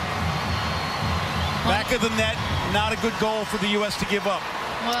back of the net, not a good goal for the U.S. to give up.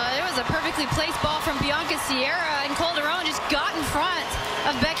 Well, it was a perfectly placed ball from Bianca Sierra, and Calderon just got in front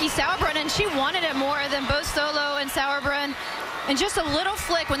of Becky Sauerbrunn, and she wanted it more than both Solo and Sauerbrunn. And just a little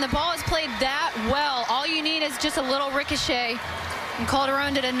flick when the ball is played that well. All you need is just a little ricochet. And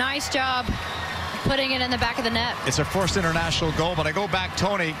Calderon did a nice job putting it in the back of the net. It's her first international goal, but I go back,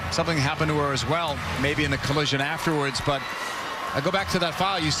 Tony, something happened to her as well, maybe in the collision afterwards, but I go back to that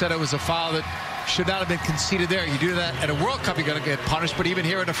foul. You said it was a foul that should not have been conceded there. You do that at a World Cup, you're going to get punished, but even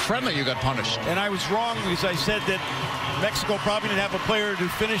here at a friendly, you got punished. And I was wrong because I said that Mexico probably didn't have a player to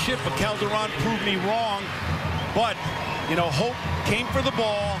finish it, but Calderon proved me wrong. But, you know, Hope came for the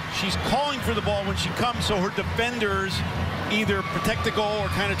ball. She's calling for the ball when she comes, so her defenders either protect the goal or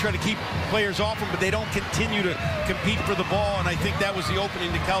kind of try to keep players off them, but they don't continue to compete for the ball, and I think that was the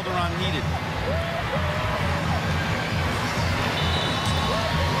opening that Calderon needed.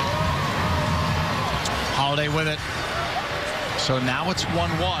 Holiday with it. So now it's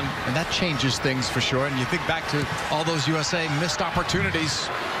 1-1, and that changes things for sure. And you think back to all those USA missed opportunities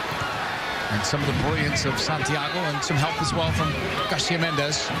and some of the brilliance of Santiago and some help as well from Garcia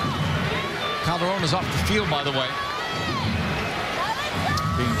Mendez. Calderon is off the field, by the way,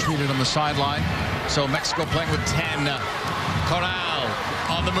 being treated on the sideline. So Mexico playing with 10. Corral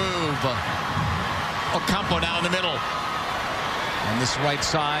on the move. Ocampo now in the middle. On this right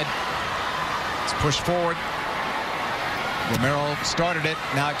side, it's pushed forward. Romero started it.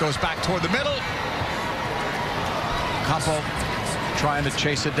 Now it goes back toward the middle. Ocampo trying to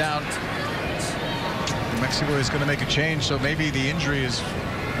chase it down. Mexico is going to make a change, so maybe the injury is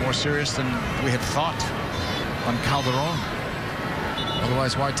more serious than we had thought on Calderon.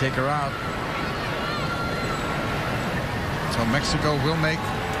 Otherwise, why take her out? So Mexico will make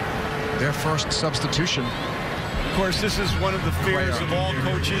their first substitution. Of course, this is one of the fears of all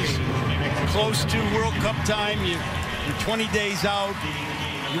coaches. Close to World Cup time, you're 20 days out.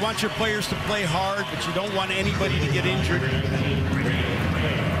 You want your players to play hard, but you don't want anybody to get injured.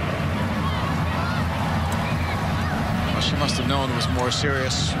 Well, she must have known it was more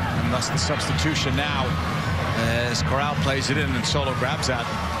serious, and thus the substitution now as Corral plays it in and Solo grabs that.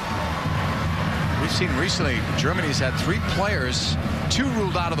 We've seen recently Germany's had 3 players, 2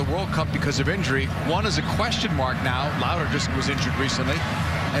 ruled out of the World Cup because of injury. One is a question mark now. Lauder just was injured recently.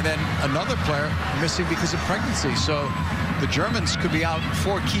 And then another player missing because of pregnancy. So the Germans could be out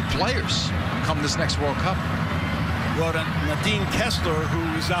 4 key players come this next World Cup. Well, Nadine Kessler,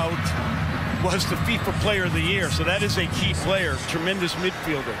 who is out, was the FIFA Player of the Year. So that is a key player, tremendous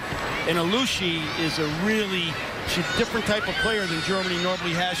midfielder. And Alushi is a really, she's a different type of player than Germany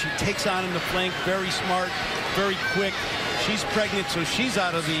normally has. She takes on in the flank, very smart, very quick. She's pregnant, so she's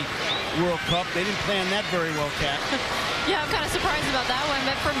out of the World Cup. They didn't plan that very well, Kat. Yeah, I'm kind of surprised about that one.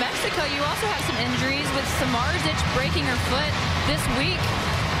 But for Mexico, you also have some injuries with Samardzic breaking her foot this week.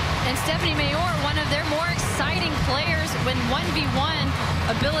 And Stephanie Mayor, one of their more exciting players when 1v1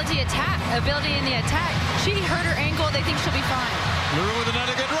 ability in the attack. She hurt her ankle. They think she'll be fine. Leroux with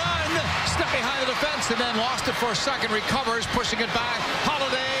another good run. Step behind the defense and then lost it for a second. Recovers, pushing it back.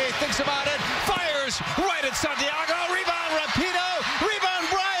 Holiday thinks about it. Fires right at Santiago. Rebound Rapino. Rebound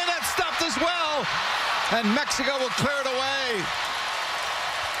Bryan. That's stopped as well. And Mexico will clear it away.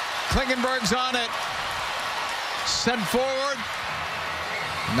 Klingenberg's on it. Sent forward.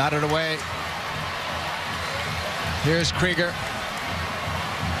 Nodded away. Here's Krieger.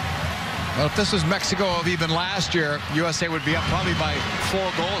 Well, if this was Mexico of even last year, USA would be up probably by 4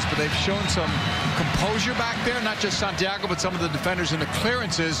 goals, but they've shown some composure back there, not just Santiago, but some of the defenders in the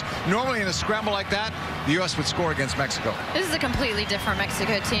clearances. Normally in a scramble like that, the U.S. would score against Mexico. This is a completely different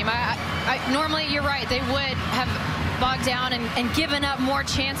Mexico team. Normally, you're right, they would have bogged down and given up more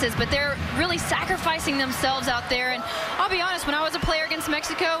chances, but they're really sacrificing themselves out there. And I'll be honest, when I was a player against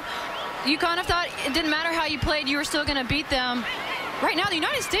Mexico, you kind of thought it didn't matter how you played, you were still going to beat them. Right now, the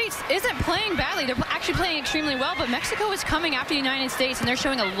United States isn't playing badly. They're actually playing extremely well, but Mexico is coming after the United States, and they're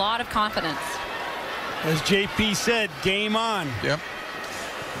showing a lot of confidence. As JP said, game on. Yep.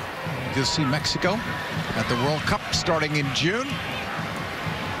 You'll see Mexico at the World Cup starting in June.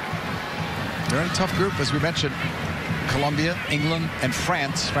 They're in a tough group, as we mentioned. Colombia, England, and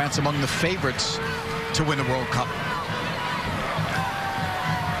France. France among the favorites to win the World Cup.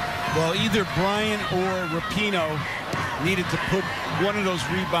 Well, either Bryan or Rapino needed to put one of those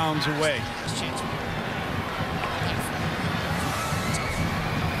rebounds away.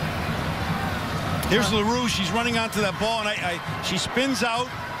 Here's LaRue. She's running onto that ball, and she spins out.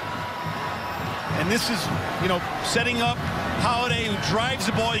 And this is, you know, setting up Holiday, who drives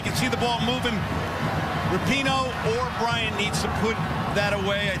the ball. You can see the ball moving. Rapinoe or Bryant needs to put that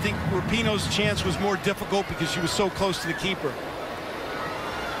away. I think Rapinoe's chance was more difficult because she was so close to the keeper.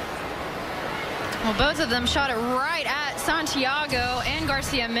 Well, both of them shot it right at Santiago and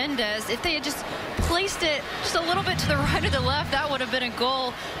Garcia Mendez. If they had just placed it just a little bit to the right or the left, that would have been a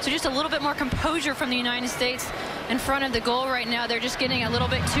goal. So just a little bit more composure from the United States in front of the goal right now. They're just getting a little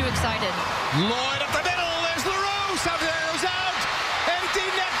bit too excited. Lloyd up the middle. There's LaRue. Santiago's out. Empty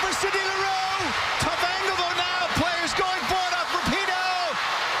net for Sydney LaRue. Tough angle though now. Players going for it off Rapinoe.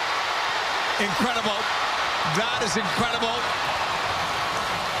 Incredible. That is incredible.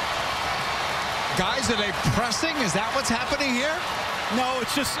 Guys, are they pressing? Is that what's happening here? No,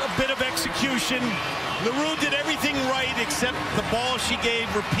 it's just a bit of execution. LaRue did everything right, except the ball she gave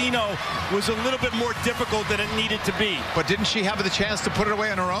Rapinoe was a little bit more difficult than it needed to be. But didn't she have the chance to put it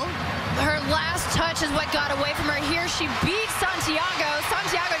away on her own? Her last touch is what got away from her. Here she beats Santiago.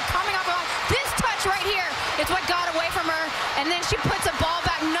 Santiago coming up on this touch right here. It's what got away from her. And then she puts a ball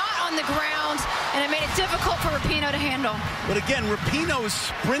back, not on the ground. And it made it difficult for Rapinoe to handle. But again, Rapinoe is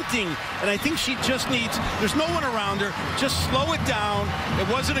sprinting, and I think she just needs, there's no one around her, just slow it down. It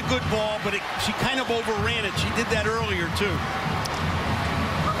wasn't a good ball, but she kind of overran it. She did that earlier, too.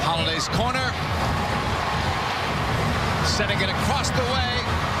 Holiday's corner. Setting it across the way.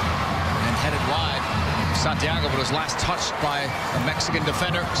 And headed wide. Santiago, but was last touched by a Mexican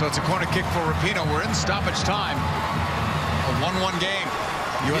defender. So it's a corner kick for Rapinoe. We're in stoppage time. A 1-1 game.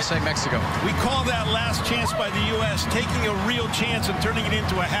 USA-Mexico. We call that last chance by the U.S. taking a real chance and turning it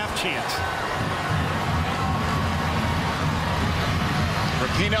into a half chance.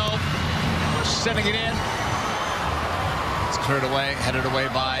 Rapinoe sending it in. It's cleared away, headed away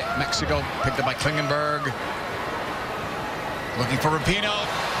by Mexico. Picked up by Klingenberg. Looking for Rapinoe.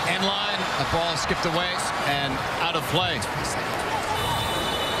 End line. The ball skipped away and out of play.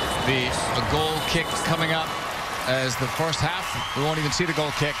 The goal kick coming up. As the first half, we won't even see the goal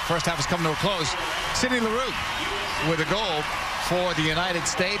kick. First half is coming to a close. Sydney LaRue with a goal for the United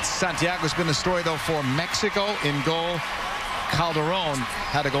States. Santiago's been the story, though, for Mexico in goal. Calderon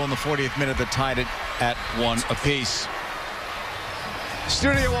had a goal in the 40th minute that tied it at 1 apiece.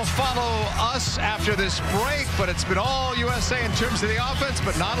 Studio will follow us after this break, but it's been all USA in terms of the offense,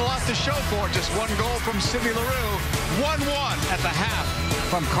 but not a lot to show for it. Just one goal from Sydney LaRue. 1-1 at the half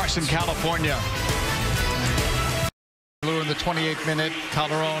from Carson, California. In the 28th minute,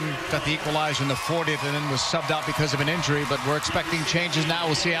 Calderon got the equalizer in the 40th and then was subbed out because of an injury, but we're expecting changes now.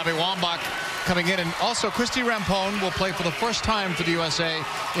 We'll see Abby Wambach coming in, and also Christy Rampone will play for the first time for the USA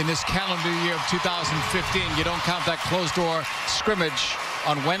in this calendar year of 2015. You don't count that closed-door scrimmage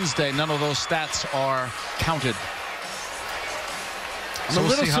on Wednesday. None of those stats are counted. So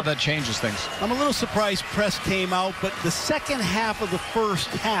we'll see how that changes things. I'm a little surprised Press came out, but the second half of the first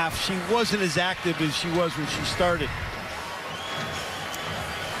half, she wasn't as active as she was when she started.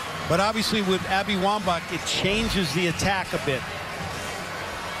 But obviously with Abby Wambach, it changes the attack a bit.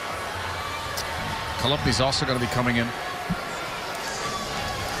 Columbi's also going to be coming in.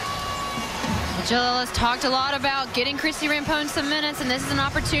 Jill has talked a lot about getting Christy Rampone some minutes, and this is an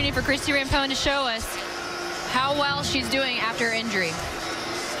opportunity for Christy Rampone to show us how well she's doing after her injury.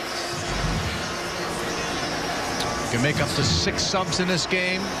 You can make up to 6 subs in this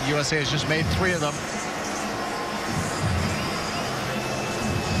game. USA has just made 3 of them.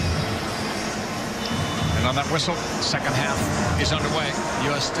 And on that whistle, second half is underway.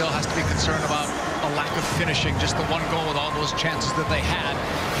 U.S. still has to be concerned about a lack of finishing. Just the one goal with all those chances that they had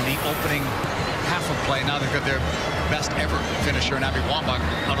in the opening half of play. Now they've got their best ever finisher in Abby Wambach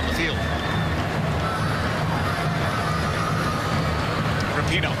out on the field.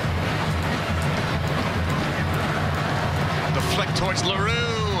 Rapinoe. The flick towards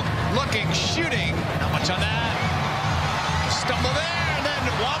LaRue. Looking, shooting. Not much on that. Stumble there, and then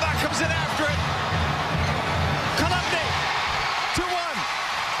Wambach comes in after it. Columbia, 2-1,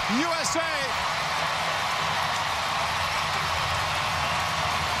 USA.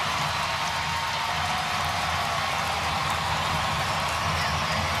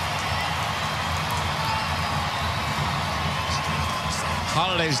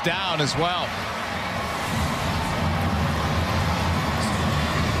 Holiday's down as well.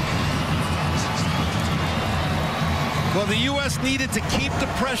 Well, the U.S. needed to keep the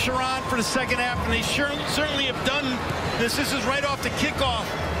pressure on for the second half, and they certainly have done this. This is right off the kickoff.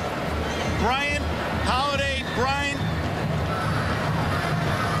 Bryant, Holiday, Bryant.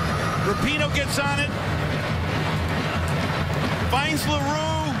 Rapinoe gets on it. Finds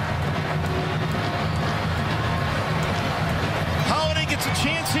LaRue. gets a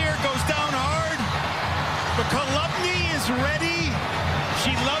chance here, goes down hard. But Kolupny is ready. She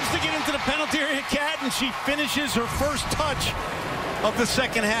loves to get into the penalty area, Kat, and she finishes her first touch of the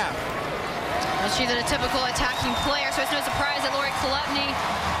second half. Well, she's a typical attacking player, so it's no surprise that Lori Kolupny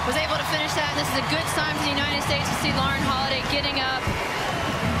was able to finish that. And this is a good sign for the United States to see Lauren Holiday getting up,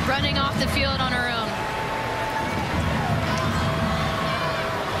 running off the field on her own.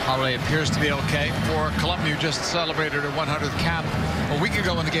 Holiday appears to be okay. For Kolupny, who just celebrated her 100th cap a week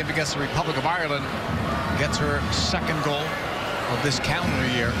ago in the game against the Republic of Ireland, gets her second goal of this calendar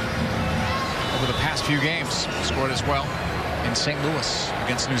year over the past few games. Scored as well in St. Louis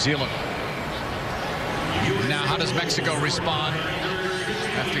against New Zealand. Now, how does Mexico respond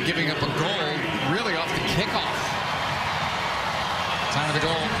after giving up a goal really off the kickoff? Time of the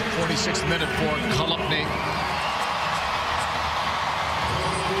goal, 46th minute for Kolupny.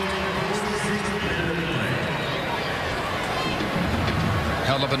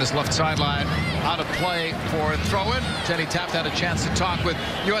 Held up in his left sideline, out of play for a throw-in. Jenny Taft had a chance to talk with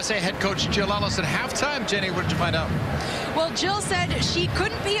USA head coach Jill Ellis at halftime. Jenny, what did you find out? Well, Jill said she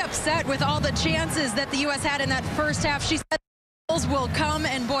couldn't be upset with all the chances that the U.S. had in that first half. She said goals will come,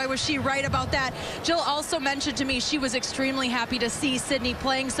 and boy, was she right about that. Jill also mentioned to me she was extremely happy to see Sydney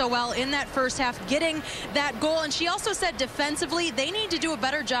playing so well in that first half, getting that goal. And she also said defensively, they need to do a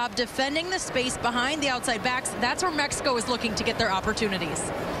better job defending the space behind the outside backs. That's where Mexico is looking to get their opportunities.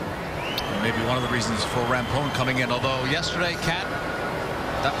 Maybe one of the reasons for Rampone coming in, although yesterday, Kat,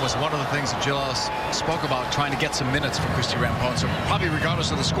 that was one of the things that Jill spoke about, trying to get some minutes for Christy Rampone. So probably regardless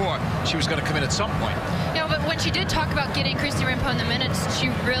of the score, she was going to come in at some point. Yeah, but when she did talk about getting Christy Rampone the minutes,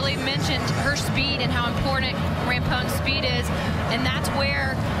 she really mentioned her speed and how important Rampone's speed is. And that's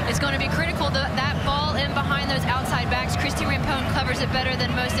where it's going to be critical. That ball in behind those outside backs, Christy Rampone covers it better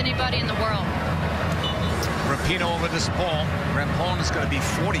than most anybody in the world. Rapinoe over this ball. Rampone is going to be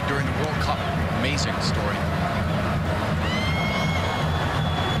 40 during the World Cup. Amazing story.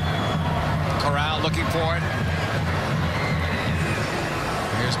 Corral looking for it.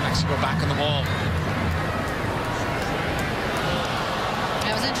 Here's Mexico back on the ball.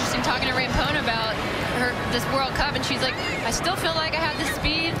 It was interesting talking to Rampone about this World Cup, and she's like, I still feel like I have the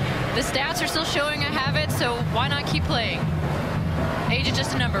speed. The stats are still showing I have it, so why not keep playing? Age is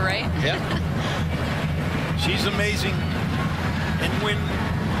just a number, right? Yeah. She's amazing. And when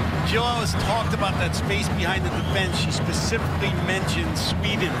Jill Ellis talked about that space behind the defense, she specifically mentioned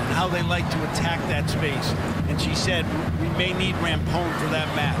Sweden and how they like to attack that space. And she said, we may need Rampone for that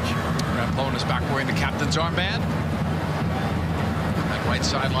match. Rampone is back wearing the captain's armband. That right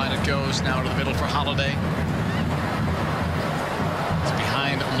sideline it goes, now to the middle for Holiday. It's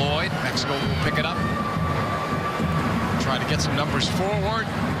behind Lloyd. Mexico will pick it up. Try to get some numbers forward.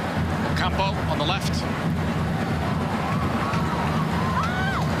 Ocampo on the left.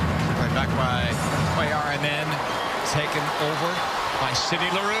 Back by Cuellar, and then taken over by Sydney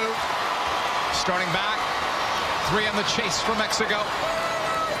Leroux. Starting back, 3 on the chase for Mexico.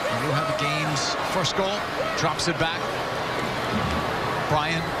 Leroux had the game's first goal, drops it back.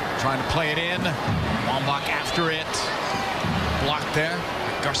 Bryan trying to play it in. Wambach after it. Blocked there.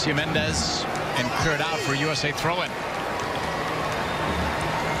 Garcia Mendez, and cleared out for a USA throw-in.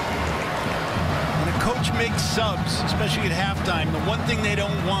 Coach makes subs, especially at halftime. The one thing they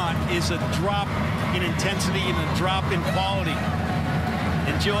don't want is a drop in intensity and a drop in quality.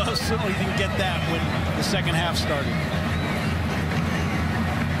 And Jill Ellis certainly didn't get that when the second half started.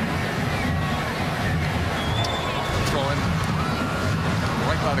 Throw-in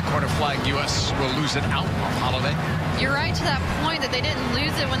right by the corner flag. U.S. will lose it out of Holiday. You're right to that point that they didn't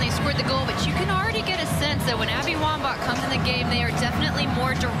lose it when they scored the goal, but you can already get a sense that when Abby Wambach comes in the game, they are definitely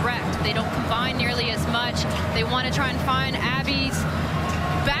more direct. They don't combine nearly as much. They want to try and find Abby's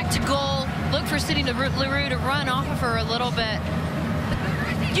back to goal, look for Sydney Leroux to run off of her a little bit.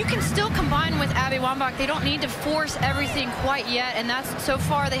 You can still combine with Abby Wambach. They don't need to force everything quite yet, and that's so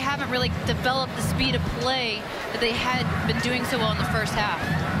far they haven't really developed the speed of play that they had been doing so well in the first half.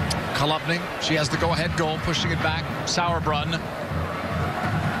 Kolupny, she has the go-ahead goal, pushing it back. Sauerbrunn.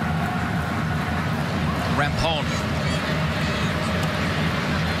 Rampone.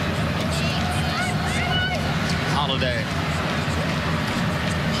 Holiday.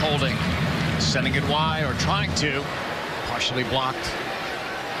 Holding. Sending it wide, or trying to. Partially blocked.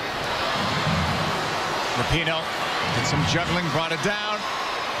 Rapinoe did some juggling, brought it down.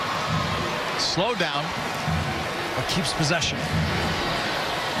 Slowed down, but keeps possession.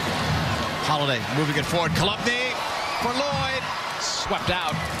 Holiday moving it forward. Kolupny for Lloyd. Swept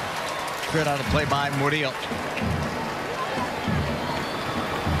out. Cleared out of play by Murillo.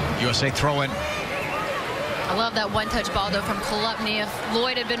 USA throw-in. I love that one-touch ball, though, from Kolupny. If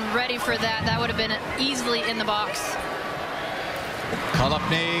Lloyd had been ready for that, that would have been easily in the box.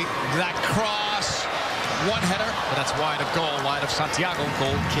 Kolupny, that cross, one header, but that's wide of goal, wide of Santiago.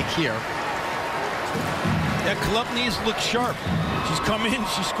 Goal kick here. Yeah, Kolupny's looked sharp. She's come in,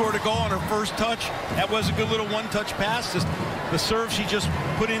 she scored a goal on her first touch. That was a good little one-touch pass. The serve she just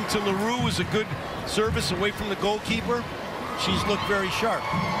put into LaRue was a good service away from the goalkeeper. She's looked very sharp.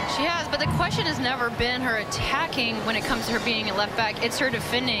 She has, but the question has never been her attacking when it comes to her being a left back. It's her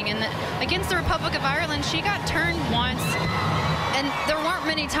defending. And against the Republic of Ireland, she got turned once. And there weren't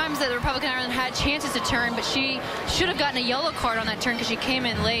many times that the Republic of Ireland had chances to turn, but she should have gotten a yellow card on that turn because she came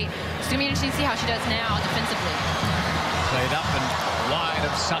in late. It's going to be interesting to see how she does now defensively. Played up and wide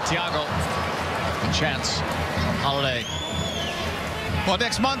of Santiago. A chance from Holiday. Well,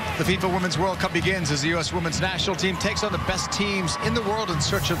 next month, the FIFA Women's World Cup begins as the U.S. women's national team takes on the best teams in the world in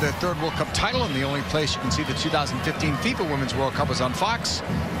search of their third World Cup title. And the only place you can see the 2015 FIFA Women's World Cup is on Fox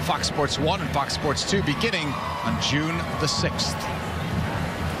Sports 1 and Fox Sports 2 beginning on June the 6th.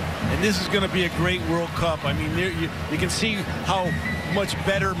 And this is going to be a great World Cup. I mean, you can see how much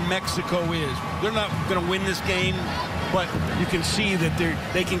better Mexico is. They're not going to win this game, but you can see that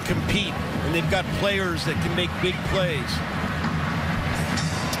they can compete, and they've got players that can make big plays.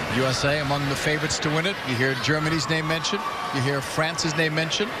 USA among the favorites to win it. You hear Germany's name mentioned. You hear France's name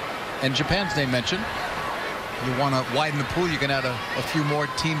mentioned. And Japan's name mentioned. You want to widen the pool, you can add a few more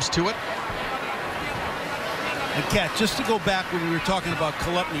teams to it. And Kat, just to go back when we were talking about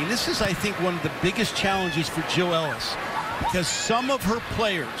Kolupny, this is, I think, one of the biggest challenges for Jill Ellis, because some of her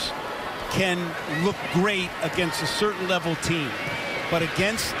players can look great against a certain level team, but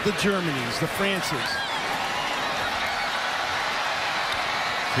against the Germanys, the Frances,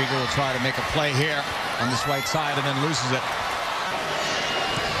 Krieger will try to make a play here on this right side and then loses it.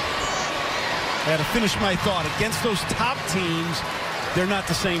 I had to finish my thought. Against those top teams, they're not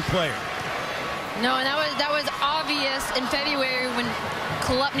the same player. No, and that was obvious in February when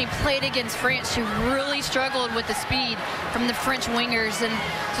Kolupny played against France. She really struggled with the speed from the French wingers, and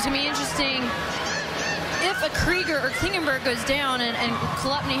so it's going to be interesting if a Krieger or Klingenberg goes down and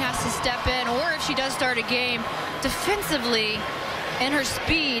Kolupny has to step in, or if she does start a game defensively. And her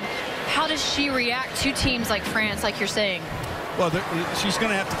speed, how does she react to teams like France, like you're saying? Well, she's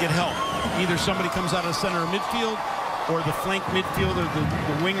going to have to get help. Either somebody comes out of the center of midfield, or the flank midfielder,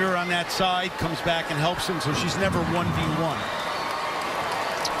 the winger on that side, comes back and helps him, so she's never 1v1.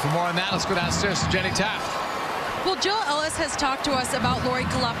 For more on that, let's go downstairs to Jenny Taft. Well, Jill Ellis has talked to us about Lori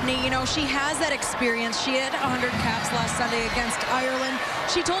Kolupny. You know, she has that experience. She had 100 caps last Sunday against Ireland.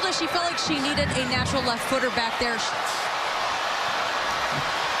 She told us she felt like she needed a natural left footer back there.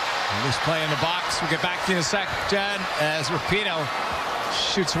 Loose play in the box. We'll get back to you in a sec, Jen, as Rapinoe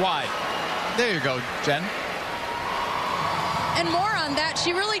shoots wide. There you go, Jen. And more on that,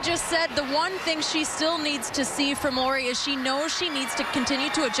 she really just said the one thing she still needs to see from Lori is she knows she needs to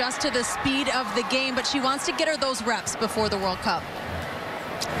continue to adjust to the speed of the game, but she wants to get her those reps before the World Cup.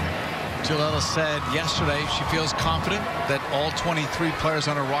 Jill Ellis said yesterday she feels confident that all 23 players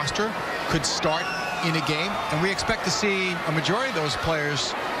on her roster could start in a game, and we expect to see a majority of those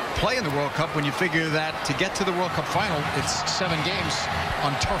players play in the World Cup when you figure that to get to the World Cup final, it's 7 games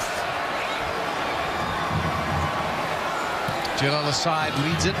on turf. Jill Ellis' side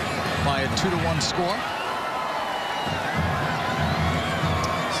leads it by a 2-1 score.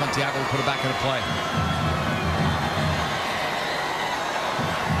 Santiago will put it back into play.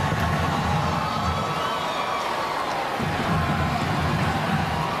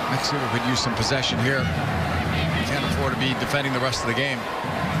 Mexico could use some possession here. Can't afford to be defending the rest of the game.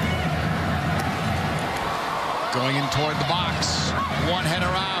 Going in toward the box. One header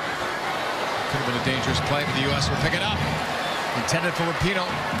out. Could have been a dangerous play, but the U.S. will pick it up. Intended for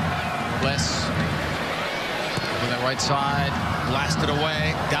Rapinoe. Less. On that right side. Blasted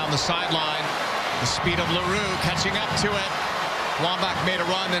away. Down the sideline. The speed of LaRue catching up to it. Wambach made a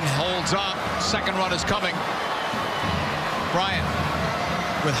run and holds up. Second run is coming. Bryant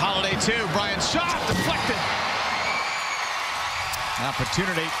with Holiday too. Bryant's shot deflected. An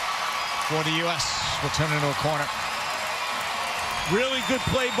opportunity for the U.S. will turn into a corner. Really good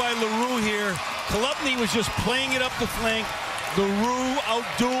play by LaRue here. Kolupny was just playing it up the flank. LaRue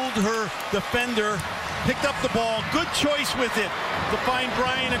outdueled her defender, picked up the ball. Good choice with it to find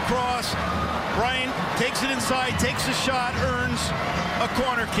Bryant across. Bryant takes it inside, takes a shot, earns a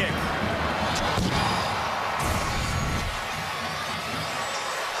corner kick.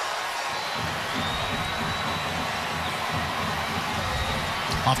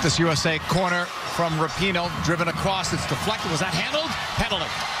 Off this USA corner from Rapinoe, driven across, it's deflected. Was that handled? Penalty.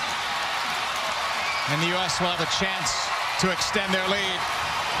 And the U.S. will have a chance to extend their lead.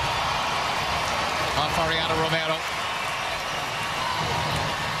 Off Ariana Romero.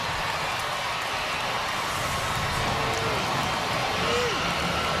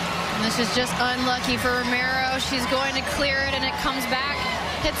 And this is just unlucky for Romero. She's going to clear it, and it comes back,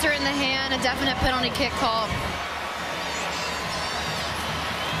 hits her in the hand. A definite penalty kick call.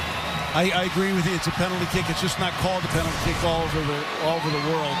 I agree with you. It's a penalty kick. It's just not called a penalty kick all over the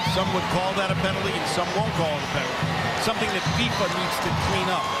world. Some would call that a penalty, and some won't call it a penalty. Something that FIFA needs to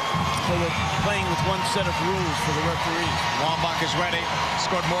clean up. So we're playing with one set of rules for the referees. Wambach is ready.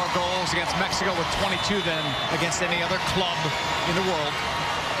 Scored more goals against Mexico with 22 than against any other club in the world.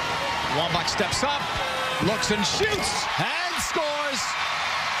 Wambach steps up, looks and shoots, and scores.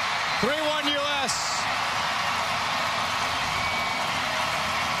 3-1 U.S.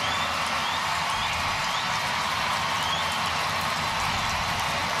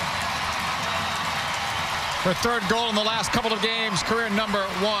 Her third goal in the last couple of games, career number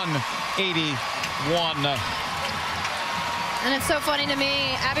 181. And it's so funny to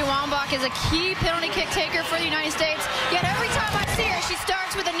me, Abby Wambach is a key penalty kick taker for the United States. Yet every time I see her, she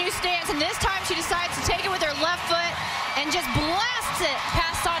starts with a new stance, and this time she decides to take it with her left foot and just blasts it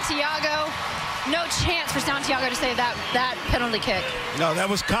past Santiago. No chance for Santiago to save that penalty kick. No, that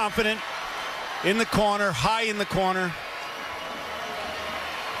was confident. In the corner, high in the corner.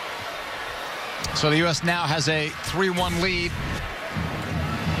 So the U.S. now has a 3-1 lead.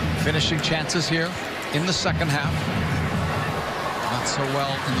 Finishing chances here in the second half. Not so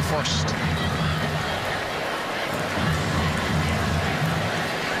well in the first.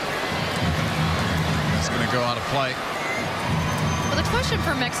 It's going to go out of play. Well, the question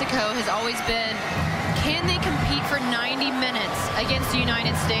for Mexico has always been, can they compete for 90 minutes against the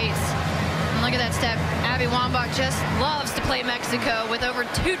United States? And look at that step. Abby Wambach just loves to play Mexico with over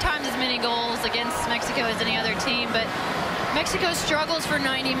 2 times as many goals against Mexico as any other team. But Mexico struggles for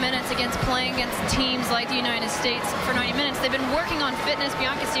 90 minutes playing against teams like the United States for 90 minutes. They've been working on fitness.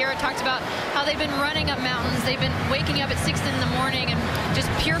 Bianca Sierra talked about how they've been running up mountains. They've been waking up at 6 in the morning and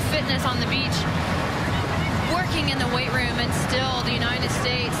just pure fitness on the beach, working in the weight room. And still the United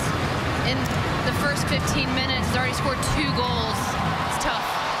States in the first 15 minutes has already scored 2 goals. It's tough.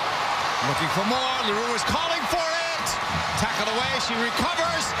 Looking for more. Leroux is calling for it. Tackled away. She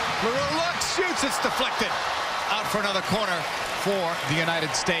recovers. Leroux looks, shoots. It's deflected. Out for another corner for the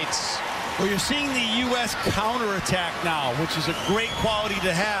United States. Well, you're seeing the U.S. counterattack now, which is a great quality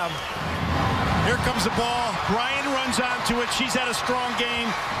to have. Here comes the ball. Bryan runs onto it. She's had a strong game.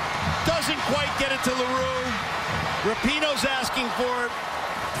 Doesn't quite get it to Leroux. Rapinoe's asking for it.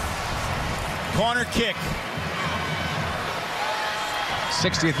 Corner kick.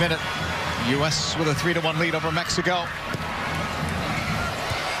 60th minute. U.S. with a 3-1 lead over Mexico.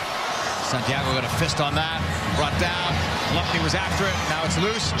 Santiago got a fist on that. Brought down. Lefty was after it. Now it's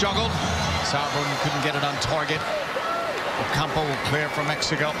loose. Juggled. Sauerbrunn couldn't get it on target. Ocampo will clear for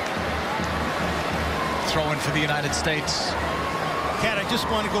Mexico. Throw in for the United States. Kat, I just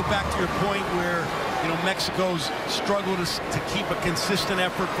want to go back to your point where, you know, Mexico's struggled to keep a consistent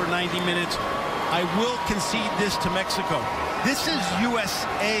effort for 90 minutes. I will concede this to Mexico. This is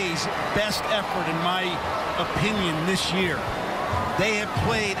USA's best effort, in my opinion, this year. They have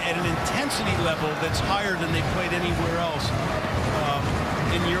played at an intensity level that's higher than they played anywhere else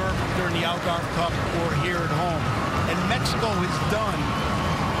in Europe during the Algarve Cup or here at home. And Mexico has done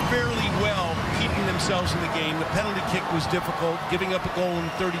fairly well keeping themselves in the game. The penalty kick was difficult. Giving up a goal in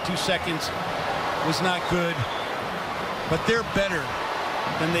 32 seconds was not good. But they're better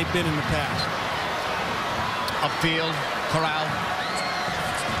than they've been in the past. Upfield, Corral.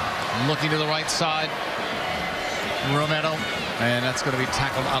 Looking to the right side. Romero. And that's going to be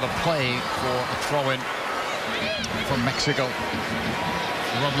tackled out of play for a throw-in from Mexico.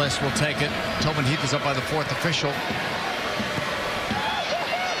 Robles will take it. Tobin Heath is up by the 4th official.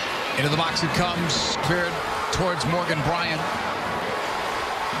 Into the box it comes. Cleared towards Morgan Bryan.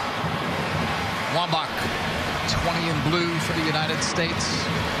 Wambach, 20 in blue for the United States.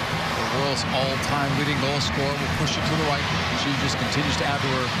 The world's all-time leading goal scorer will push it to the right. She just continues to add to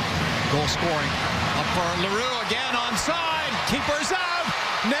her goal scoring. Up for Leroux again onside. Keeper's out.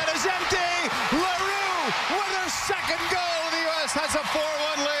 Net is empty. Leroux with her second goal. The U.S. has a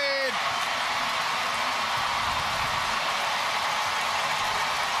 4-1 lead.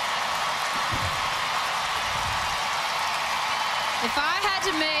 If I had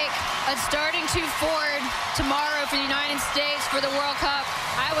to make a starting 2 forward tomorrow for the United States for the World Cup,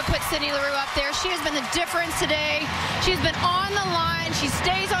 I would put Sydney Leroux up there. She has been the difference today. She's been on the line. She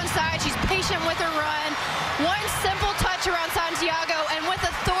stays on side. She's patient with her run. One simple touch around Santiago, and with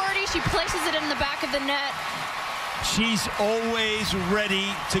authority, she places it in the back of of the net. She's always ready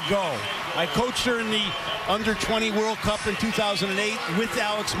to go. I coached her in the Under-20 World Cup in 2008 with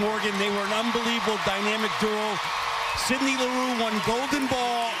Alex Morgan. They were an unbelievable dynamic duo. Sydney Leroux won Golden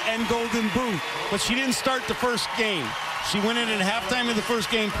Ball and Golden Boot, but she didn't start the first game. She went in at halftime of the first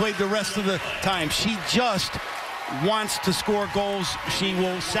game, played the rest of the time. She just wants to score goals. She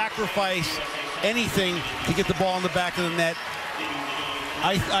will sacrifice anything to get the ball in the back of the net.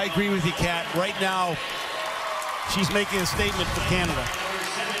 I agree with you, Kat. Right now, she's making a statement for Canada.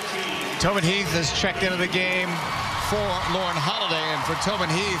 Tobin Heath has checked into the game for Lauren Holiday, and for Tobin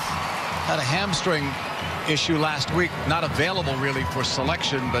Heath, had a hamstring issue last week, not available really for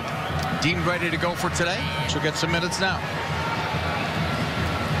selection, but deemed ready to go for today. She'll get some minutes now.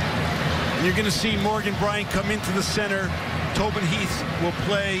 You're going to see Morgan Bryant come into the center. Tobin Heath will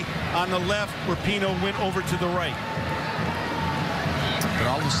play on the left, where Pino went over to the right. But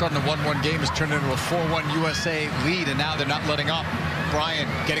all of a sudden, the 1-1 game has turned into a 4-1 USA lead, and now they're not letting up. Bryant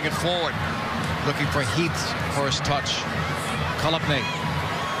getting it forward, looking for Heath's first touch. Kolopny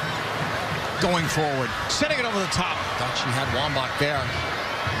going forward, setting it over the top. Thought she had Wambach there.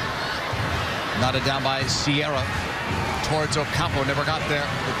 Knotted down by Sierra towards Ocampo, never got there.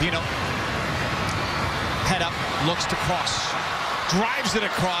 Lupino, head up, looks to cross, drives it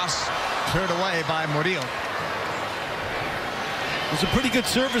across, cleared away by Murillo. It was a pretty good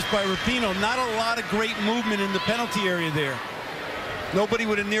service by Rapinoe. Not a lot of great movement in the penalty area there. Nobody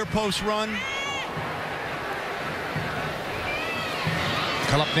with a near post run.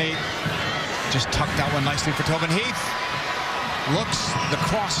 Kolopny just tucked that one nicely for Tobin Heath. Looks, the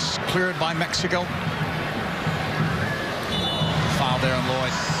cross cleared by Mexico. Foul there on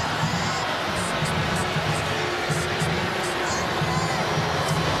Lloyd.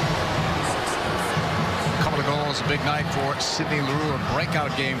 Couple of goals, a big night for Sydney Leroux, a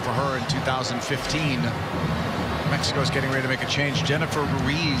breakout game for her in 2015. Mexico's getting ready to make a change. Jennifer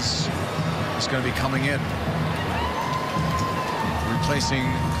Ruiz is going to be coming in, replacing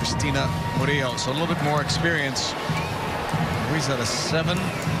Cristina Murillo, so a little bit more experience. Ruiz had a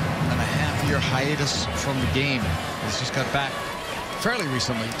 7.5-year hiatus from the game. He's just got back fairly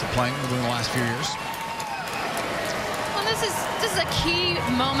recently to playing within the last few years. Well, this is a key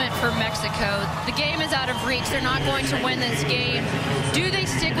moment for Mexico. The game is out of reach. They're not going to win this game. Do they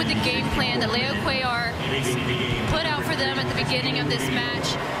stick with the game plan that Leo Cuellar put out for them at the beginning of this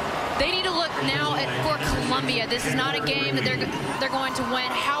match? They need to look now for Colombia. This is not a game that they're going to win.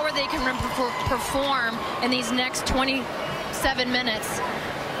 How are they going to perform in these next 27 minutes?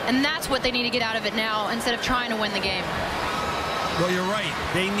 And that's what they need to get out of it now instead of trying to win the game. Well, you're right.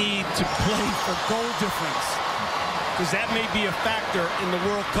 They need to play for goal difference, because that may be a factor in the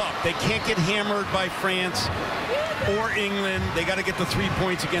World Cup. They can't get hammered by France or England. They got to get the 3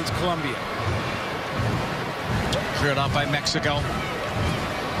 points against Colombia. Cleared off by Mexico.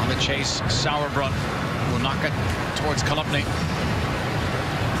 On the chase, Sauerbrunn will knock it towards Kolopny.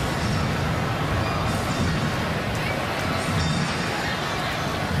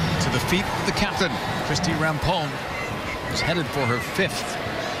 To the feet of the captain, Christy Rampone, who's headed for her 5th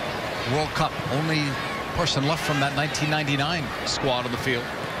World Cup. Only person left from that 1999 squad on the field.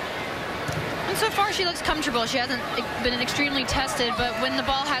 And so far, she looks comfortable. She hasn't been extremely tested, but when the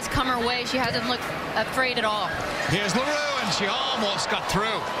ball has come her way, she hasn't looked afraid at all. Here's Leroux, and she almost got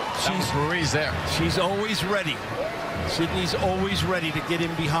through. She's Ruiz there. She's always ready. Sydney's always ready to get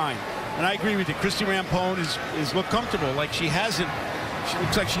in behind. And I agree with you. Christy Rampone is look comfortable, like she hasn't. She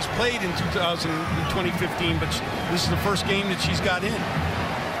looks like she's played in 2015, but this is the first game that she's got in.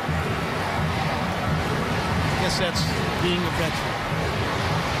 I guess that's being a veteran.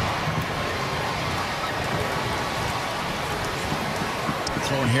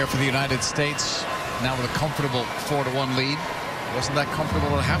 Thrown here for the United States, now with a comfortable 4-1 lead. Wasn't that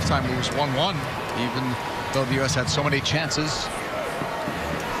comfortable at halftime. It was 1-1, even though the U.S. had so many chances.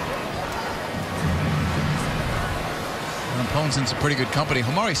 Rampone's in some pretty good company.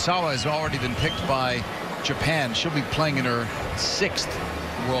 Homari Sawa has already been picked by Japan. She'll be playing in her 6th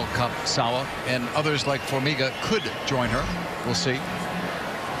World Cup, Sawa, and others like Formiga could join her. We'll see.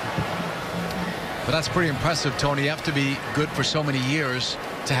 But that's pretty impressive, Tony. You have to be good for so many years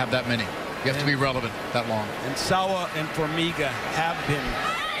to have that many. You have to be relevant that long. And Sawa and Formiga have been,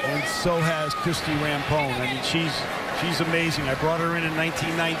 and so has Christy Rampone. I mean, she's amazing. I brought her in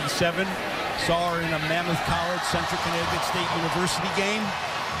 1997. Saw her in a Mammoth College, Central Connecticut State University game,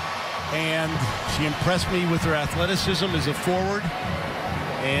 and she impressed me with her athleticism as a forward.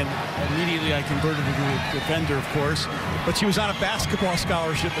 And immediately I converted her to a defender, of course. But she was on a basketball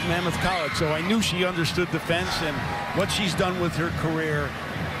scholarship at Mammoth College, so I knew she understood defense, and what she's done with her career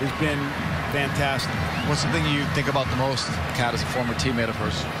has been fantastic. What's the thing you think about the most, Kat, as a former teammate of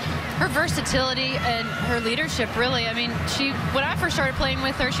hers? Her versatility and her leadership, really. I mean, when I first started playing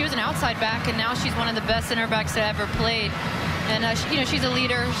with her, she was an outside back, and now she's one of the best center backs that ever played. And you know, she's a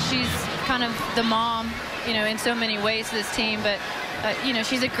leader. She's kind of the mom, you know, in so many ways to this team. But you know,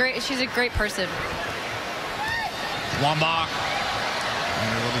 she's a great person. Wambach.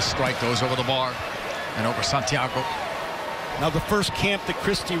 And a little strike goes over the bar and over Santiago. Now, the first camp that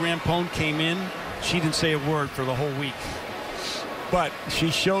Christy Rampone came in, she didn't say a word for the whole week. But she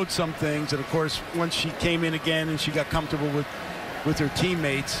showed some things, and of course, once she came in again and she got comfortable with her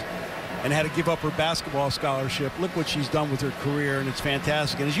teammates and had to give up her basketball scholarship, look what she's done with her career, and it's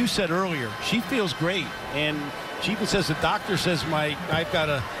fantastic. And as you said earlier, she feels great, and she even says the doctor says I've got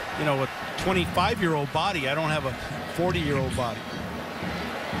a 25-year-old body. I don't have a 40-year-old body.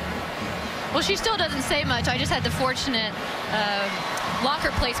 Well, she still doesn't say much. I just had the fortunate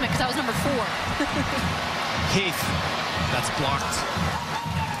locker placement because I was number 4. Heath, that's blocked.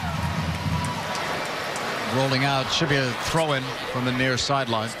 Rolling out, should be a throw-in from the near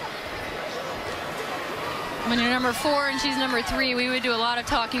sideline. When you're number 4 and she's number 3, we would do a lot of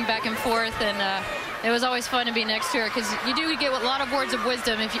talking back and forth, and it was always fun to be next to her because you do get a lot of words of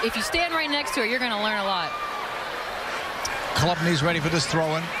wisdom. If you stand right next to her, you're going to learn a lot. Klubny's ready for this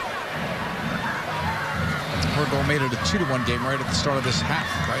throw-in. Her goal made it a 2-1 game right at the start of this half,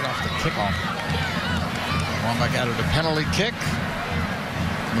 right off the kickoff. Wambach added a penalty kick.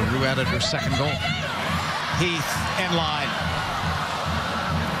 LaRue added her second goal. Heath in line.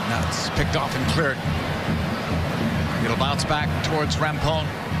 Now it's picked off and cleared. It'll bounce back towards Rampone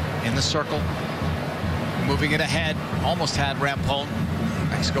in the circle. Moving it ahead. Almost had Rampone.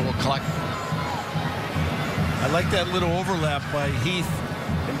 Mexico will collect. I like that little overlap by Heath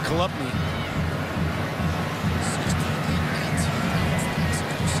and Klubny.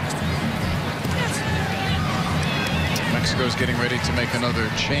 Mexico's getting ready to make another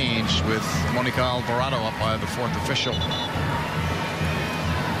change with Monica Alvarado up by the 4th official.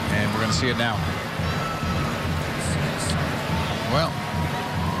 And we're going to see it now. Well,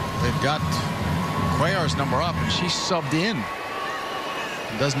 they've got Cuellar's number up, and she's subbed in.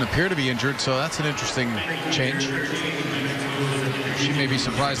 Doesn't appear to be injured, so that's an interesting change. She may be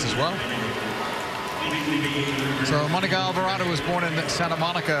surprised as well. So Monica Alvarado was born in Santa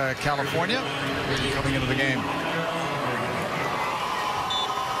Monica, California, coming into the game.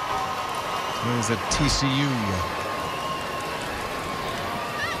 He was at TCU.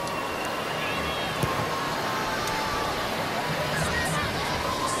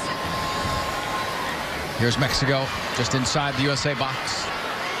 Here's Mexico, just inside the USA box.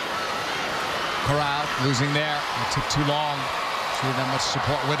 Corral losing there. It took too long. She didn't have much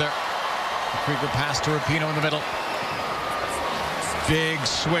support with her. The Krieger pass to Rapinoe in the middle. Big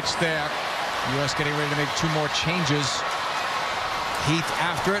switch there. The U.S. getting ready to make 2 more changes. Heath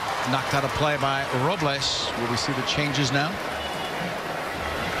after it, knocked out of play by Robles. Will we see the changes now?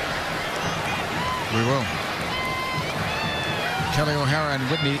 We will. Kelly O'Hara and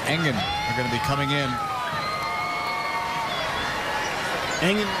Whitney Engen are going to be coming in.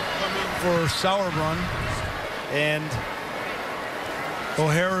 Engen will come in for Sauerbrunn, and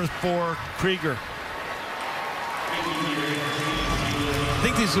O'Hara for Krieger. I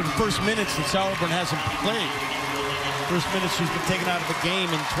think these are the first minutes that Sauerbrunn hasn't played. First minutes she's been taken out of the game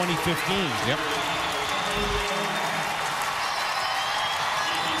in 2015. Yep.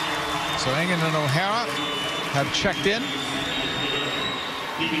 So Engen and O'Hara have checked in.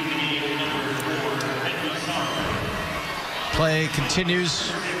 Play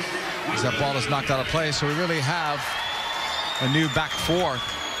continues as that ball is knocked out of play. So we really have a new back 4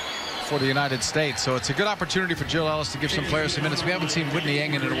 for the United States. So it's a good opportunity for Jill Ellis to give some players some minutes. We haven't seen Whitney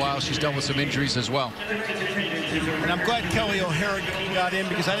Engen in a while. She's dealt with some injuries as well. And I'm glad Kelly O'Hara got in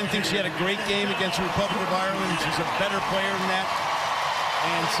because I didn't think she had a great game against the Republic of Ireland. She's a better player than that.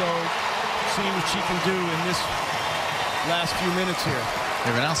 And so seeing what she can do in this last few minutes here.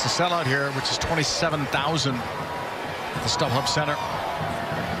 They've announced the sellout here, which is 27,000 at the StubHub Center.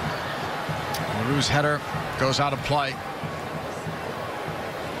 LaRue's header goes out of play.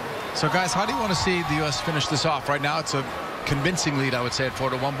 So, guys, how do you want to see the U.S. finish this off? Right now, it's a convincing lead, I would say, at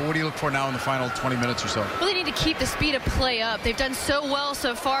 4-1. But what do you look for now in the final 20 minutes or so? Well, they need to keep the speed of play up. They've done so well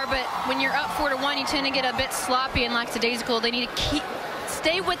so far, but when you're up 4-1, you tend to get a bit sloppy and lackadaisical. They need to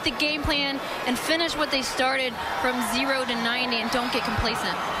stay with the game plan and finish what they started from 0 to 90 and don't get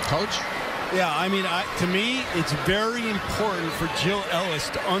complacent. Coach? Yeah, I mean, to me, it's very important for Jill Ellis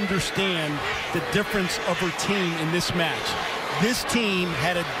to understand the difference of her team in this match. This team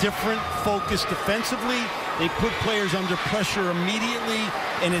had a different focus defensively. They put players under pressure immediately.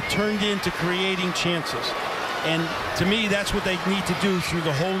 and it turned into creating chances. And to me, that's what they need to do through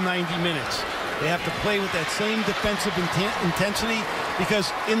the whole 90 minutes. They have to play with that same defensive intensity,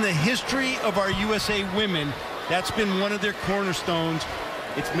 because in the history of our USA women, that's been one of their cornerstones.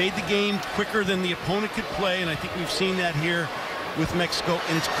 It's made the game quicker than the opponent could play, and I think we've seen that here with Mexico,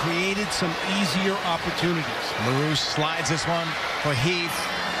 and it's created some easier opportunities. LaRue slides this one for Heath.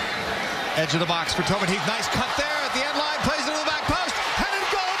 Edge of the box for Tobin Heath. Nice cut there at the end line. Plays it to the back post. Headed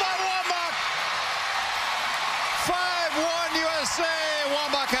goal by Wambach. 5-1 USA.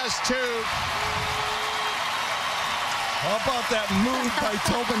 Wambach has 2. How about that move by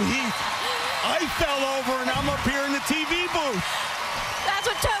Tobin Heath? I fell over and I'm up here in the TV booth. That's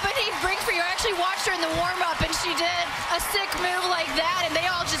what Tobin Heath brings for you. I actually watched her in the warm-up, and she did a sick move like that, and they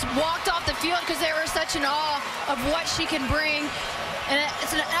all just walked off the field because they were such in awe of what she can bring. And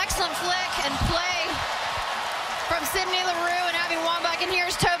it's an excellent flick and play from Sydney LaRue and Abby Wambach. And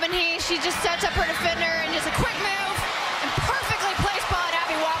here's Tobin Heath. She just sets up her defender and just a quick move and perfectly placed ball at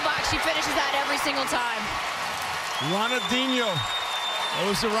Abby Wambach. She finishes that every single time. Ronaldinho. That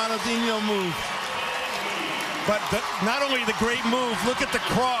was the Ronaldinho move. But not only the great move, look at the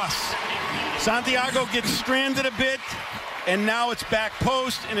cross. Santiago gets stranded a bit, and now it's back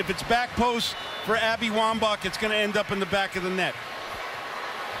post. And if it's back post for Abby Wambach, it's going to end up in the back of the net.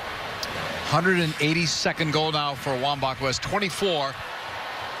 182nd goal now for Wambach, who has 24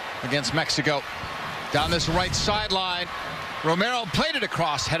 against Mexico. Down this right sideline, Romero played it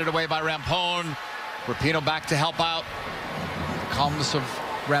across, headed away by Rampone. Rapinoe back to help out. The calmness of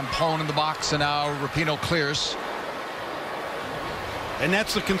Rampone in the box, and now Rapinoe clears. And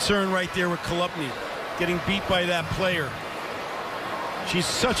that's the concern right there with Kolupny, getting beat by that player. She's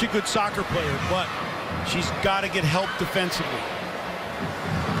such a good soccer player, but she's got to get help defensively.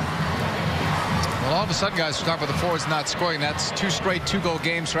 Well, all of a sudden, guys, we talk about the forwards not scoring. That's 2 straight 2-goal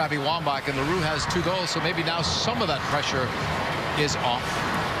games for Abby Wambach, and LaRue has 2 goals, so maybe now some of that pressure is off.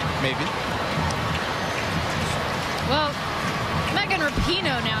 Maybe. Well, Megan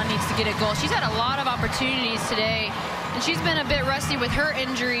Rapinoe now needs to get a goal. She's had a lot of opportunities today, and she's been a bit rusty with her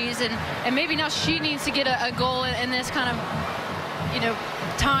injuries, and maybe now she needs to get a goal in this kind of,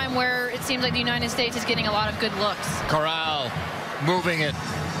 time where it seems like the United States is getting a lot of good looks. Corral moving it,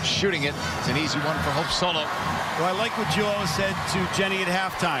 shooting it. It's an easy one for Hope Solo. Well, I like what Joe said to Jenny at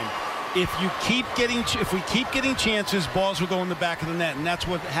halftime. If we keep getting chances, balls will go in the back of the net, and that's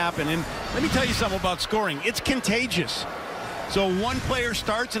what happened. And let me tell you something about scoring. It's contagious. So one player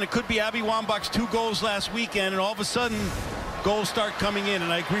starts, and it could be Abby Wambach's 2 goals last weekend, and all of a sudden, goals start coming in.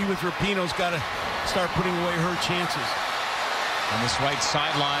 And I agree with Rapinoe's got to start putting away her chances. On this right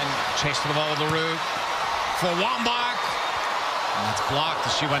sideline, chase for the ball with LaRue for Wambach. And that's blocked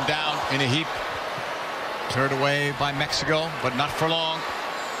as she went down in a heap. Turned away by Mexico, but not for long.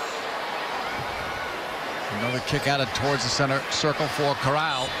 Another kick out towards the center circle for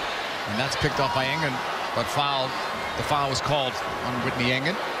Corral, and that's picked up by Engen, but the foul was called on Whitney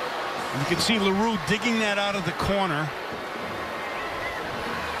Engen. And you can see LaRue digging that out of the corner.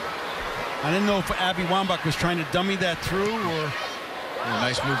 I didn't know if Abby Wambach was trying to dummy that through, or... A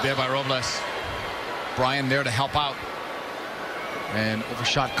nice move there by Robles. Bryan there to help out. And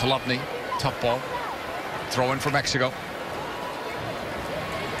overshot Kolupny. Tough ball. Throw in for Mexico.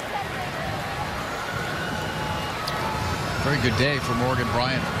 Very good day for Morgan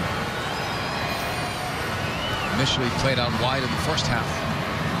Bryan. Initially played out wide in the first half.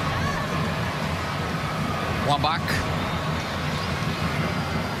 Wambach.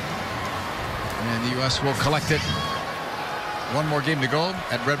 And the U.S. will collect it. One more game to go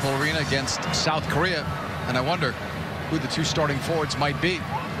at Red Bull Arena against South Korea. And I wonder who the 2 starting forwards might be.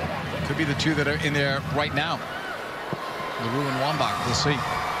 Could be the 2 that are in there right now. LaRue and Wambach. We'll see.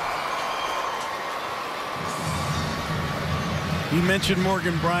 You mentioned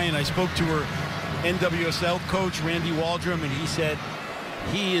Morgan Bryan. I spoke to her NWSL coach, Randy Waldrum, and he said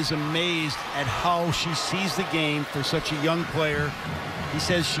he is amazed at how she sees the game for such a young player. He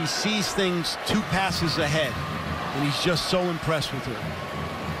says she sees things 2 passes ahead, and he's just so impressed with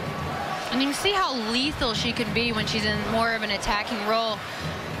her. And you can see how lethal she can be when she's in more of an attacking role.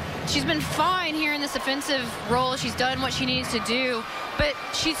 She's been fine here in this offensive role. She's done what she needs to do, but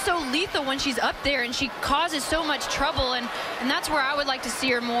she's so lethal when she's up there, and she causes so much trouble, and that's where I would like to see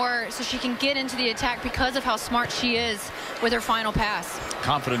her more, so she can get into the attack because of how smart she is with her final pass.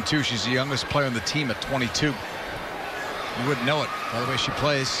 Confident too. She's the youngest player on the team at 22. You wouldn't know it by the way she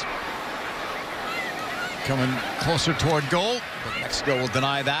plays. Coming closer toward goal, but Mexico will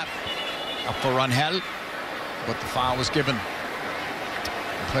deny that. Up for Rangel, but the foul was given.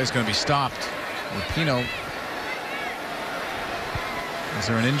 The play's going to be stopped. Rapinoe Is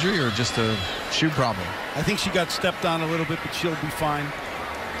there an injury or just a shoe problem? I think she got stepped on a little bit, but she'll be fine.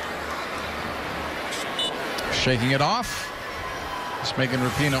 Shaking it off. Just making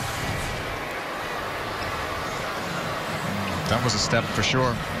Rapinoe. That was a step for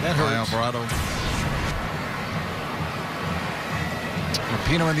sure. That by hurts. Alvarado.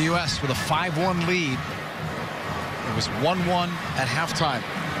 Rapinoe in the U.S. with a 5-1 lead. It was 1-1 at halftime.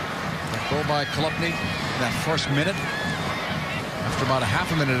 That goal by Kolupny in that first minute. After about a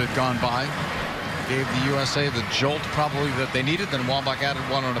half a minute had gone by, gave the USA the jolt probably that they needed. Then Wambach added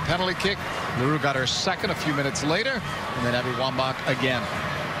one on a penalty kick. Leroux got her second a few minutes later, and then Abby Wambach again.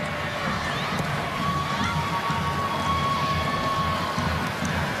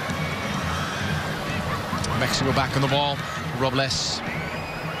 Mexico back on the ball. Robles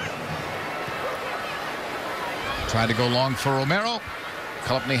tried to go long for Romero.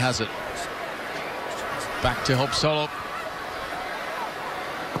 Kolupny has it. Back to Hope Solo.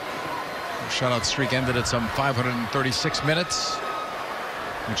 Shutout streak ended at some 536 minutes,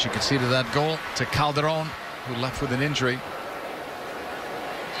 when she conceded that goal to Calderon, who left with an injury.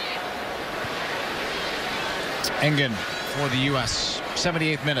 Engen for the U.S.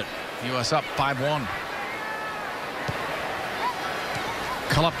 78th minute. U.S. up 5-1.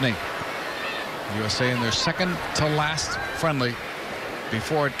 Kolupny. USA in their second to last friendly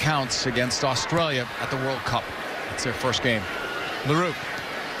before it counts against Australia at the World Cup. It's their first game. Leroux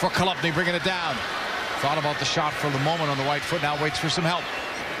for Kolupny, bringing it down. Thought about the shot for the moment on the right foot. Now waits for some help.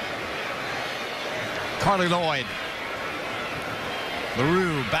 Carly Lloyd.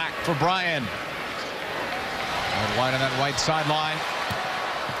 Leroux back for Bryan. Out wide on that right sideline.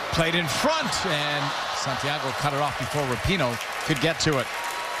 Played in front, and Santiago cut it off before Rapinoe could get to it.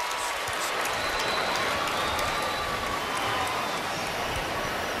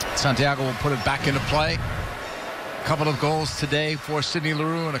 Santiago will put it back into play. A couple of goals today for Sydney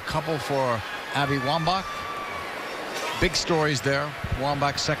Leroux and a couple for Abby Wambach. Big stories there.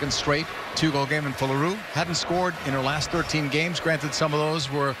 Wambach's second straight 2-goal game, and for Leroux hadn't scored in her last 13 games. Granted, some of those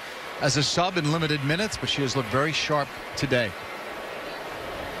were as a sub in limited minutes, but she has looked very sharp today.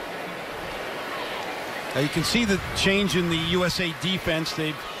 Now you can see the change in the USA defense.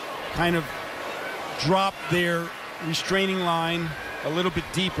 They've kind of dropped their restraining line a little bit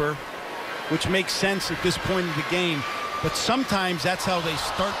deeper, which makes sense at this point of the game. But sometimes that's how they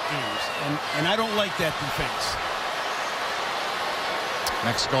start games, and I don't like that defense.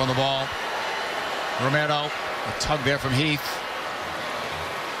 Mexico on the ball. Romero, a tug there from Heath.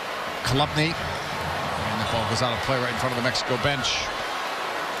 Kolupny, and the ball goes out of play right in front of the Mexico bench.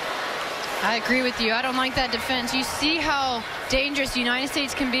 I agree with you. I don't like that defense. You see how dangerous the United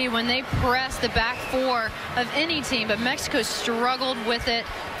States can be when they press the back four of any team, but Mexico struggled with it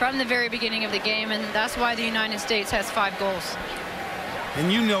from the very beginning of the game, and that's why the United States has 5 goals.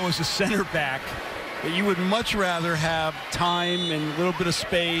 And you know, as a center back, that you would much rather have time and a little bit of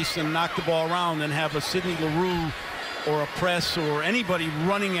space and knock the ball around than have a Sydney Leroux or a press or anybody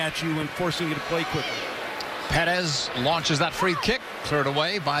running at you and forcing you to play quickly. Perez launches that free kick, cleared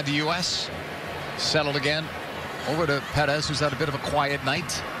away by the U.S. Settled again over to Perez, who's had a bit of a quiet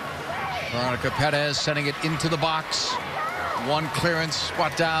night. Veronica Perez sending it into the box. One clearance,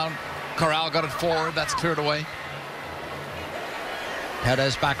 squat down. Corral got it forward. That's cleared away.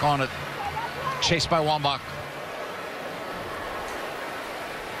 Perez back on it. Chased by Wambach.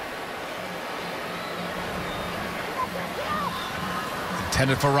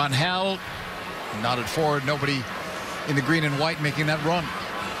 Intended for Rangel. Nodded forward. Nobody in the green and white making that run.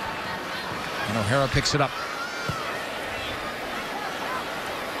 And O'Hara picks it up.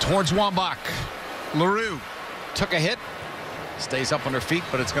 Towards Wambach. Leroux took a hit. Stays up on her feet,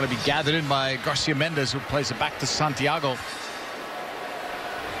 but it's going to be gathered in by Garcia Mendez, who plays it back to Santiago.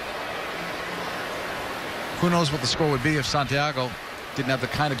 Who knows what the score would be if Santiago didn't have the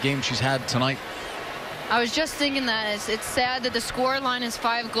kind of game she's had tonight. I was just thinking that it's sad that the score line is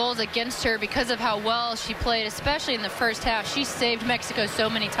 5 goals against her because of how well she played, especially in the first half. She saved Mexico so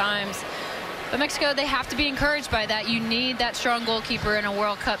many times. But Mexico, they have to be encouraged by that. You need that strong goalkeeper in a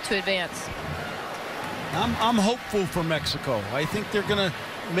World Cup to advance. I'm hopeful for Mexico. I think they're going to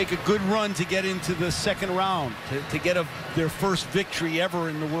make a good run to get into the second round, to get their first victory ever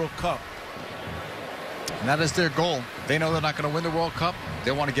in the World Cup. And that is their goal. They know they're not going to win the World Cup.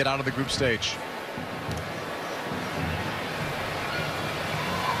 They want to get out of the group stage.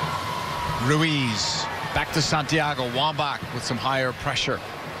 Ruiz back to Santiago. Wambach with some higher pressure.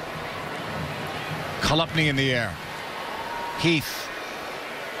 Kolupny in the air. Heath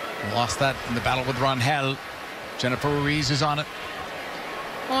lost that in the battle with Rangel. Jennifer Ruiz is on it.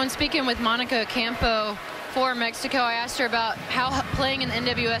 Well, and speaking with Monica Ocampo, for Mexico. I asked her about how playing in the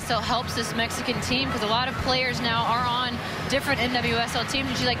NWSL helps this Mexican team, because a lot of players now are on different NWSL teams,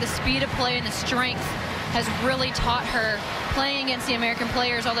 and she's like, the speed of play and the strength has really taught her playing against the American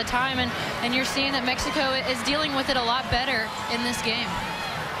players all the time, and you're seeing that Mexico is dealing with it a lot better in this game.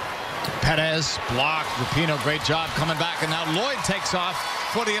 Perez blocked. Rapinoe, great job coming back, and now Lloyd takes off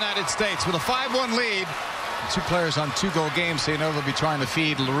for the United States with a 5-1 lead. 2 players on 2-goal games, so you know they'll be trying to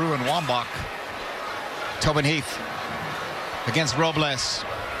feed LaRue and Wambach. Tobin Heath against Robles.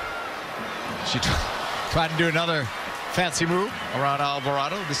 She tried to do another fancy move around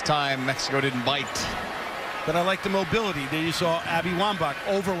Alvarado. This time Mexico didn't bite. But I like the mobility. There you saw Abby Wambach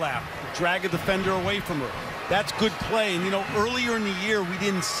overlap, drag a defender away from her. That's good play. And, you know, earlier in the year, we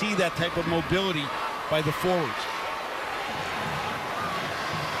didn't see that type of mobility by the forwards.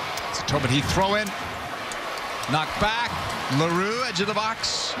 It's a Tobin Heath throw in. Knocked back. LaRue, edge of the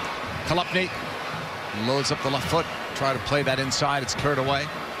box. Kalupny loads up the left foot. Try to play that inside. It's cleared away.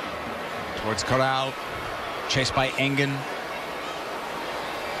 Towards Corral. Chased by Engen.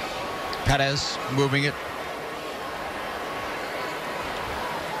 Perez moving it.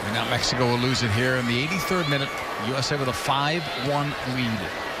 And now Mexico will lose it here in the 83rd minute. USA with a 5-1 lead.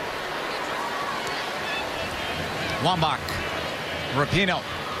 Wambach. Rapinoe.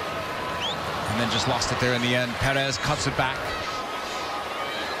 And then just lost it there in the end. Perez cuts it back.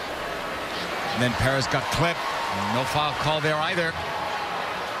 And then Perez got clipped. No foul call there either.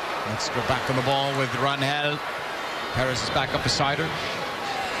 Let's go back on the ball with Rangel. Perez is back up beside her.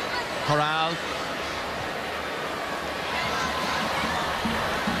 Corral.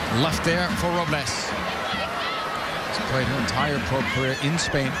 Left there for Robles. She's played her entire pro career in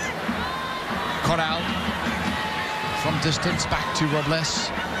Spain. Corral. From distance back to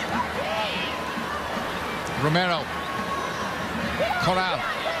Robles. Romero. Corral.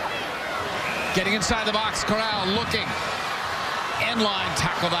 Getting inside the box. Corral looking. End line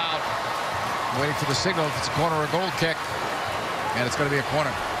tackled out. Waiting for the signal if it's a corner or a goal kick. And it's going to be a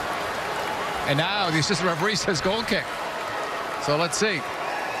corner. And now the assistant referee says goal kick. So let's see.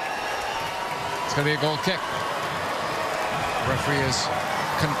 It's going to be a goal kick. The referee has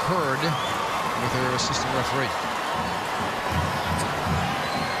concurred with her assistant referee.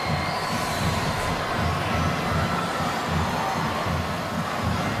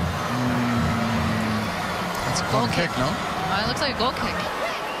 That's a goal kick, no? It looks like a goal kick.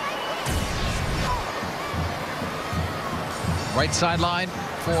 Right sideline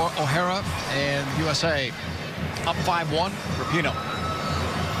for O'Hara and USA. Up 5-1. Rapinoe.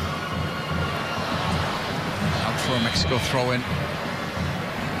 Out for a Mexico throw-in.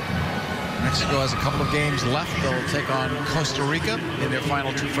 Mexico has a couple of games left. They'll take on Costa Rica in their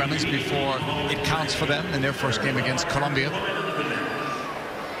final 2 friendlies before it counts for them in their first game against Colombia.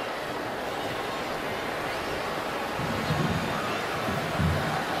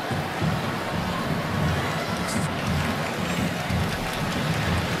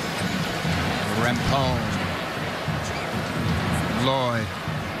 Rampone. Lloyd.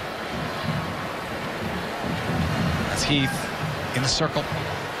 That's Heath in the circle.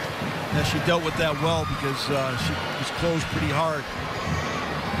 Yeah, she dealt with that well because she was closed pretty hard.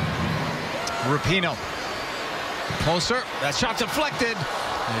 Rapinoe. Closer. That shot deflected.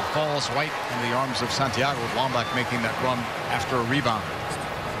 And it falls right in the arms of Santiago, with Wambach making that run after a rebound.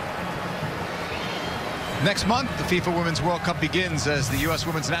 Next month, the FIFA Women's World Cup begins as the U.S.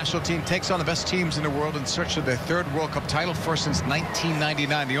 women's national team takes on the best teams in the world in search of their 3rd World Cup title, first since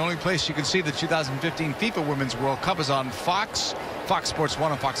 1999. The only place you can see the 2015 FIFA Women's World Cup is on Fox, Fox Sports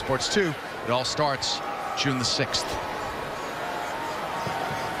 1 and Fox Sports 2. It all starts June the 6th.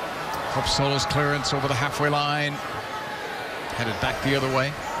 Hope Solo's clearance over the halfway line. Headed back the other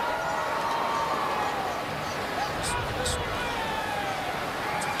way.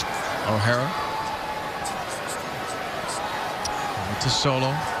 O'Hara. To Solo.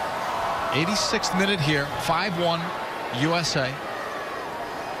 86th minute here. 5-1 USA.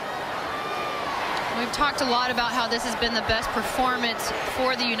 We've talked a lot about how this has been the best performance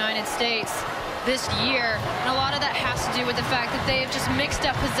for the United States this year, and a lot of that has to do with the fact that they've just mixed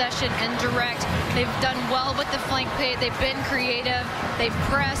up possession and direct. They've done well with the flank play. They've been creative. They've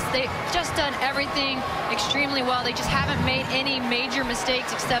pressed. They've just done everything extremely well. They just haven't made any major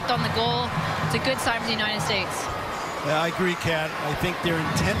mistakes except on the goal. It's a good sign for the United States. Yeah, I agree, Kat. I think their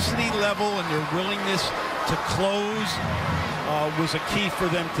intensity level and their willingness to close was a key for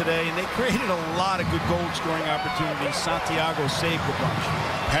them today, and they created a lot of good goal-scoring opportunities. Santiago saved the bunch.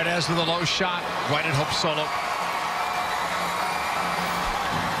 Perez with a low shot, right at Hope Solo.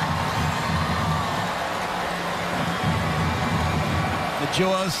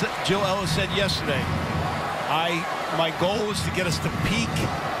 Joe Ellis said yesterday, My goal is to get us to peak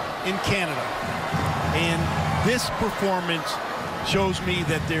in Canada. And this performance shows me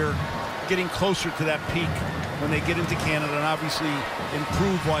that they're getting closer to that peak when they get into Canada, and obviously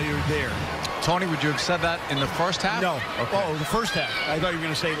improve while you're there. Tony, would you have said that in the first half? No. Okay. Oh, the first half. I thought you were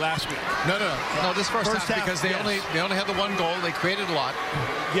going to say last week. No, this first half, because they only had the one goal. They created a lot.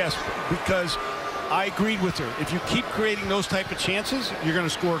 Yes, because I agreed with her. If you keep creating those type of chances, you're going to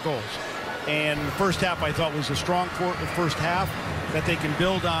score goals. And the first half, I thought, was a strong first half that they can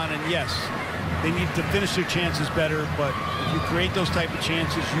build on. And yes, they need to finish their chances better, but if you create those type of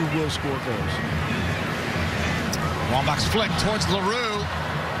chances, you will score goals. Wambach's flick towards LaRue.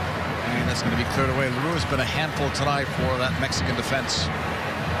 And that's going to be cleared away. LaRue has been a handful tonight for that Mexican defense.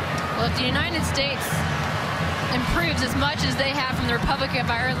 Well, if the United States improves as much as they have from the Republic of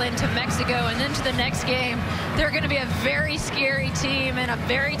Ireland to Mexico and then to the next game, they're going to be a very scary team and a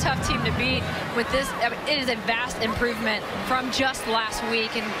very tough team to beat. With this, it is a vast improvement from just last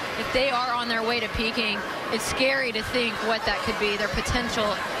week, and if they are on their way to peaking, it's scary to think what that could be. Their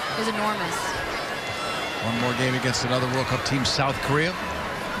potential is enormous. One more game against another World Cup team, South Korea,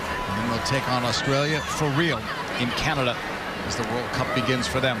 and then they'll take on Australia for real in Canada as the World Cup begins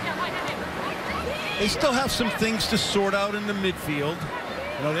for them. They still have some things to sort out in the midfield.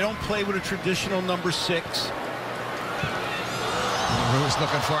 You know, they don't play with a traditional number 6. LaRue's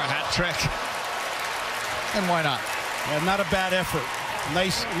looking for a hat trick. And why not? Yeah, not a bad effort.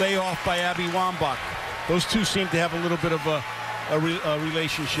 Nice layoff by Abby Wambach. Those two seem to have a little bit of a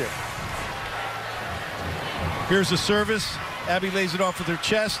relationship. Here's a service. Abby lays it off with her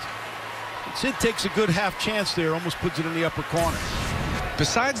chest. Sid takes a good half chance there, almost puts it in the upper corner.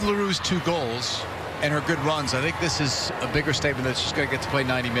 Besides LaRue's 2 goals and her good runs, I think this is a bigger statement that she's going to get to play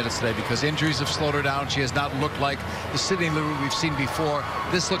 90 minutes today, because injuries have slowed her down. She has not looked like the Sydney LaRue we've seen before.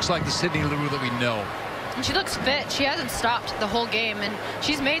 This looks like the Sydney LaRue that we know. And she looks fit. She hasn't stopped the whole game, and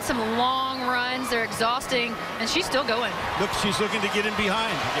she's made some long runs. They're exhausting, and she's still going. Look, she's looking to get in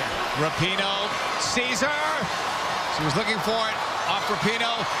behind again. Rapinoe sees her. She was looking for it. Off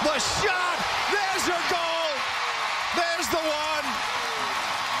Rapinoe. The shot! There's her goal! There's the one!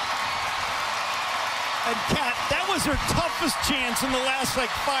 And Kat, that was her toughest chance in the last, 5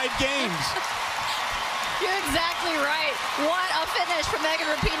 games. You're exactly right. What a finish from Megan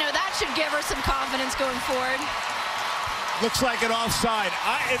Rapinoe. That should give her some confidence going forward. Looks like an offside.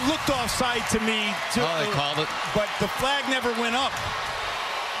 It looked offside to me. They called it. But the flag never went up.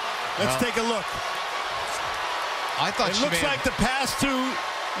 Let's take a look. I thought it looks like the pass to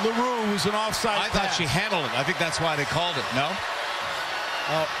LaRue was an offside pass. I thought she handled it. I think that's why they called it. No?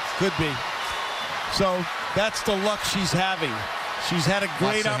 Oh, could be. So that's the luck she's having. She's had a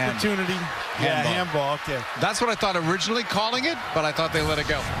great opportunity. Handball. Okay. That's what I thought originally calling it, but I thought they let it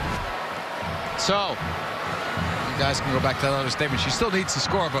go. So you guys can go back to that other statement. She still needs to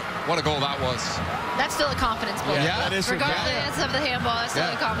score, but what a goal that was. That's still a confidence builder. Yeah, that is. Regardless of the handball, that's still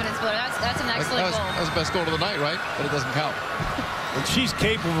a confidence builder. That's an excellent goal. That was the best goal of the night, right? But it doesn't count. And she's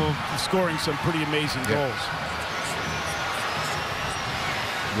capable of scoring some pretty amazing goals.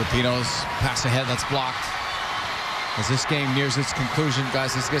 Rapinoe's pass ahead, that's blocked. As this game nears its conclusion,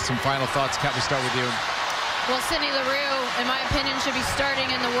 guys, let's get some final thoughts. Kat, we start with you. Well, Sydney LaRue, in my opinion, should be starting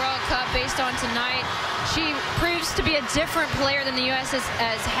in the World Cup based on tonight. She proves to be a different player than the U.S.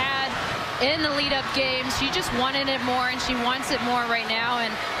 has had in the lead-up games. She just wanted it more, and she wants it more right now,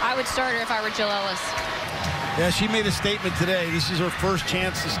 and I would start her if I were Jill Ellis. Yeah, she made a statement today. This is her first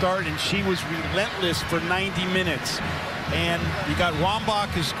chance to start, and she was relentless for 90 minutes. And you got Wambach,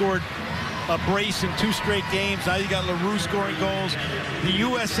 who scored a brace in 2 straight games. Now you got LaRue scoring goals. The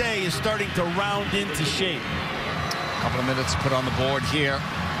USA is starting to round into shape. A couple of minutes put on the board here.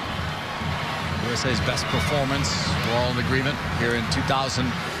 USA's best performance, we're all in agreement, here in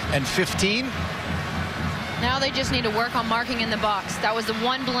 2015. Now they just need to work on marking in the box. That was the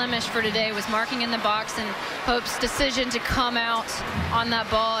one blemish for today, was marking in the box, and Hope's decision to come out on that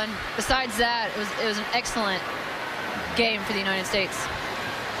ball. And besides that, it was an excellent game for the United States.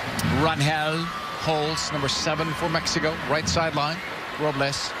 Rangel holds number 7 for Mexico, right sideline.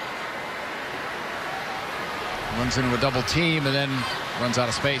 Robles runs into a double team and then runs out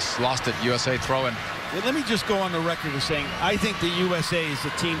of space. Lost it. USA throw-in. Yeah, let me just go on the record as saying I think the USA is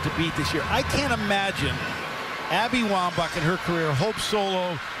the team to beat this year. I can't imagine Abby Wambach in her career, Hope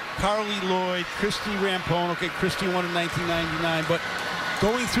Solo, Carly Lloyd, Christy Rampone. Okay, Christy won in 1999, but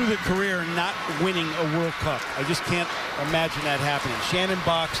going through the career and not winning a World Cup, I just can't imagine that happening. Shannon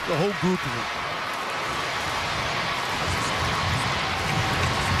Box, the whole group of them.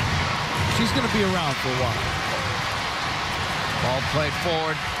 She's going to be around for a while. Ball played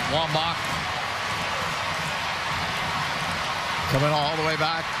forward. Wambach Coming all the way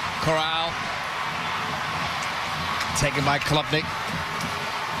back. Corral. Taken by Klubnik.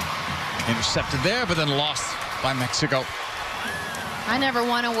 Intercepted there, but then lost by Mexico. I never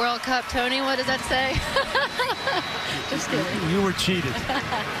won a World Cup, Tony. What does that say? Just kidding. You were cheated.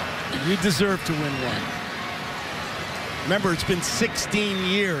 You deserve to win one. Remember, it's been 16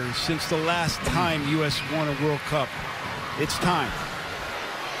 years since the last time U.S. won a World Cup. It's time.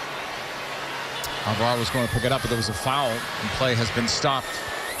 Alvaro was going to pick it up, but there was a foul, and play has been stopped.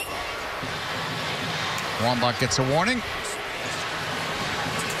 Wambach gets a warning.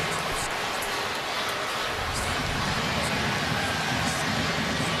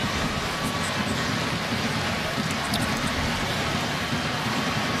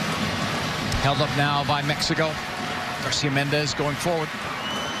 Held up now by Mexico. Garcia Mendez going forward.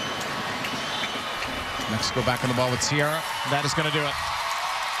 Mexico back on the ball with Sierra. That is going to do it.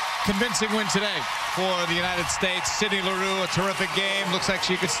 Convincing win today for the United States. Sydney Leroux, a terrific game. Looks like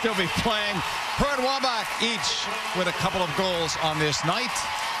she could still be playing. Her and Wambach each with a couple of goals on this night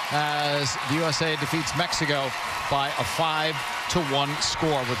as the USA defeats Mexico by a 5-1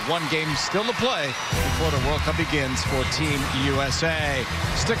 score with one game still to play before the World Cup begins for Team USA.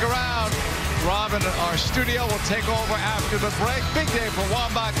 Stick around. Rob in our studio will take over after the break. Big day for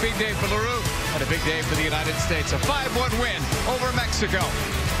Wambach, big day for Leroux, and a big day for the United States. A 5-1 win over Mexico.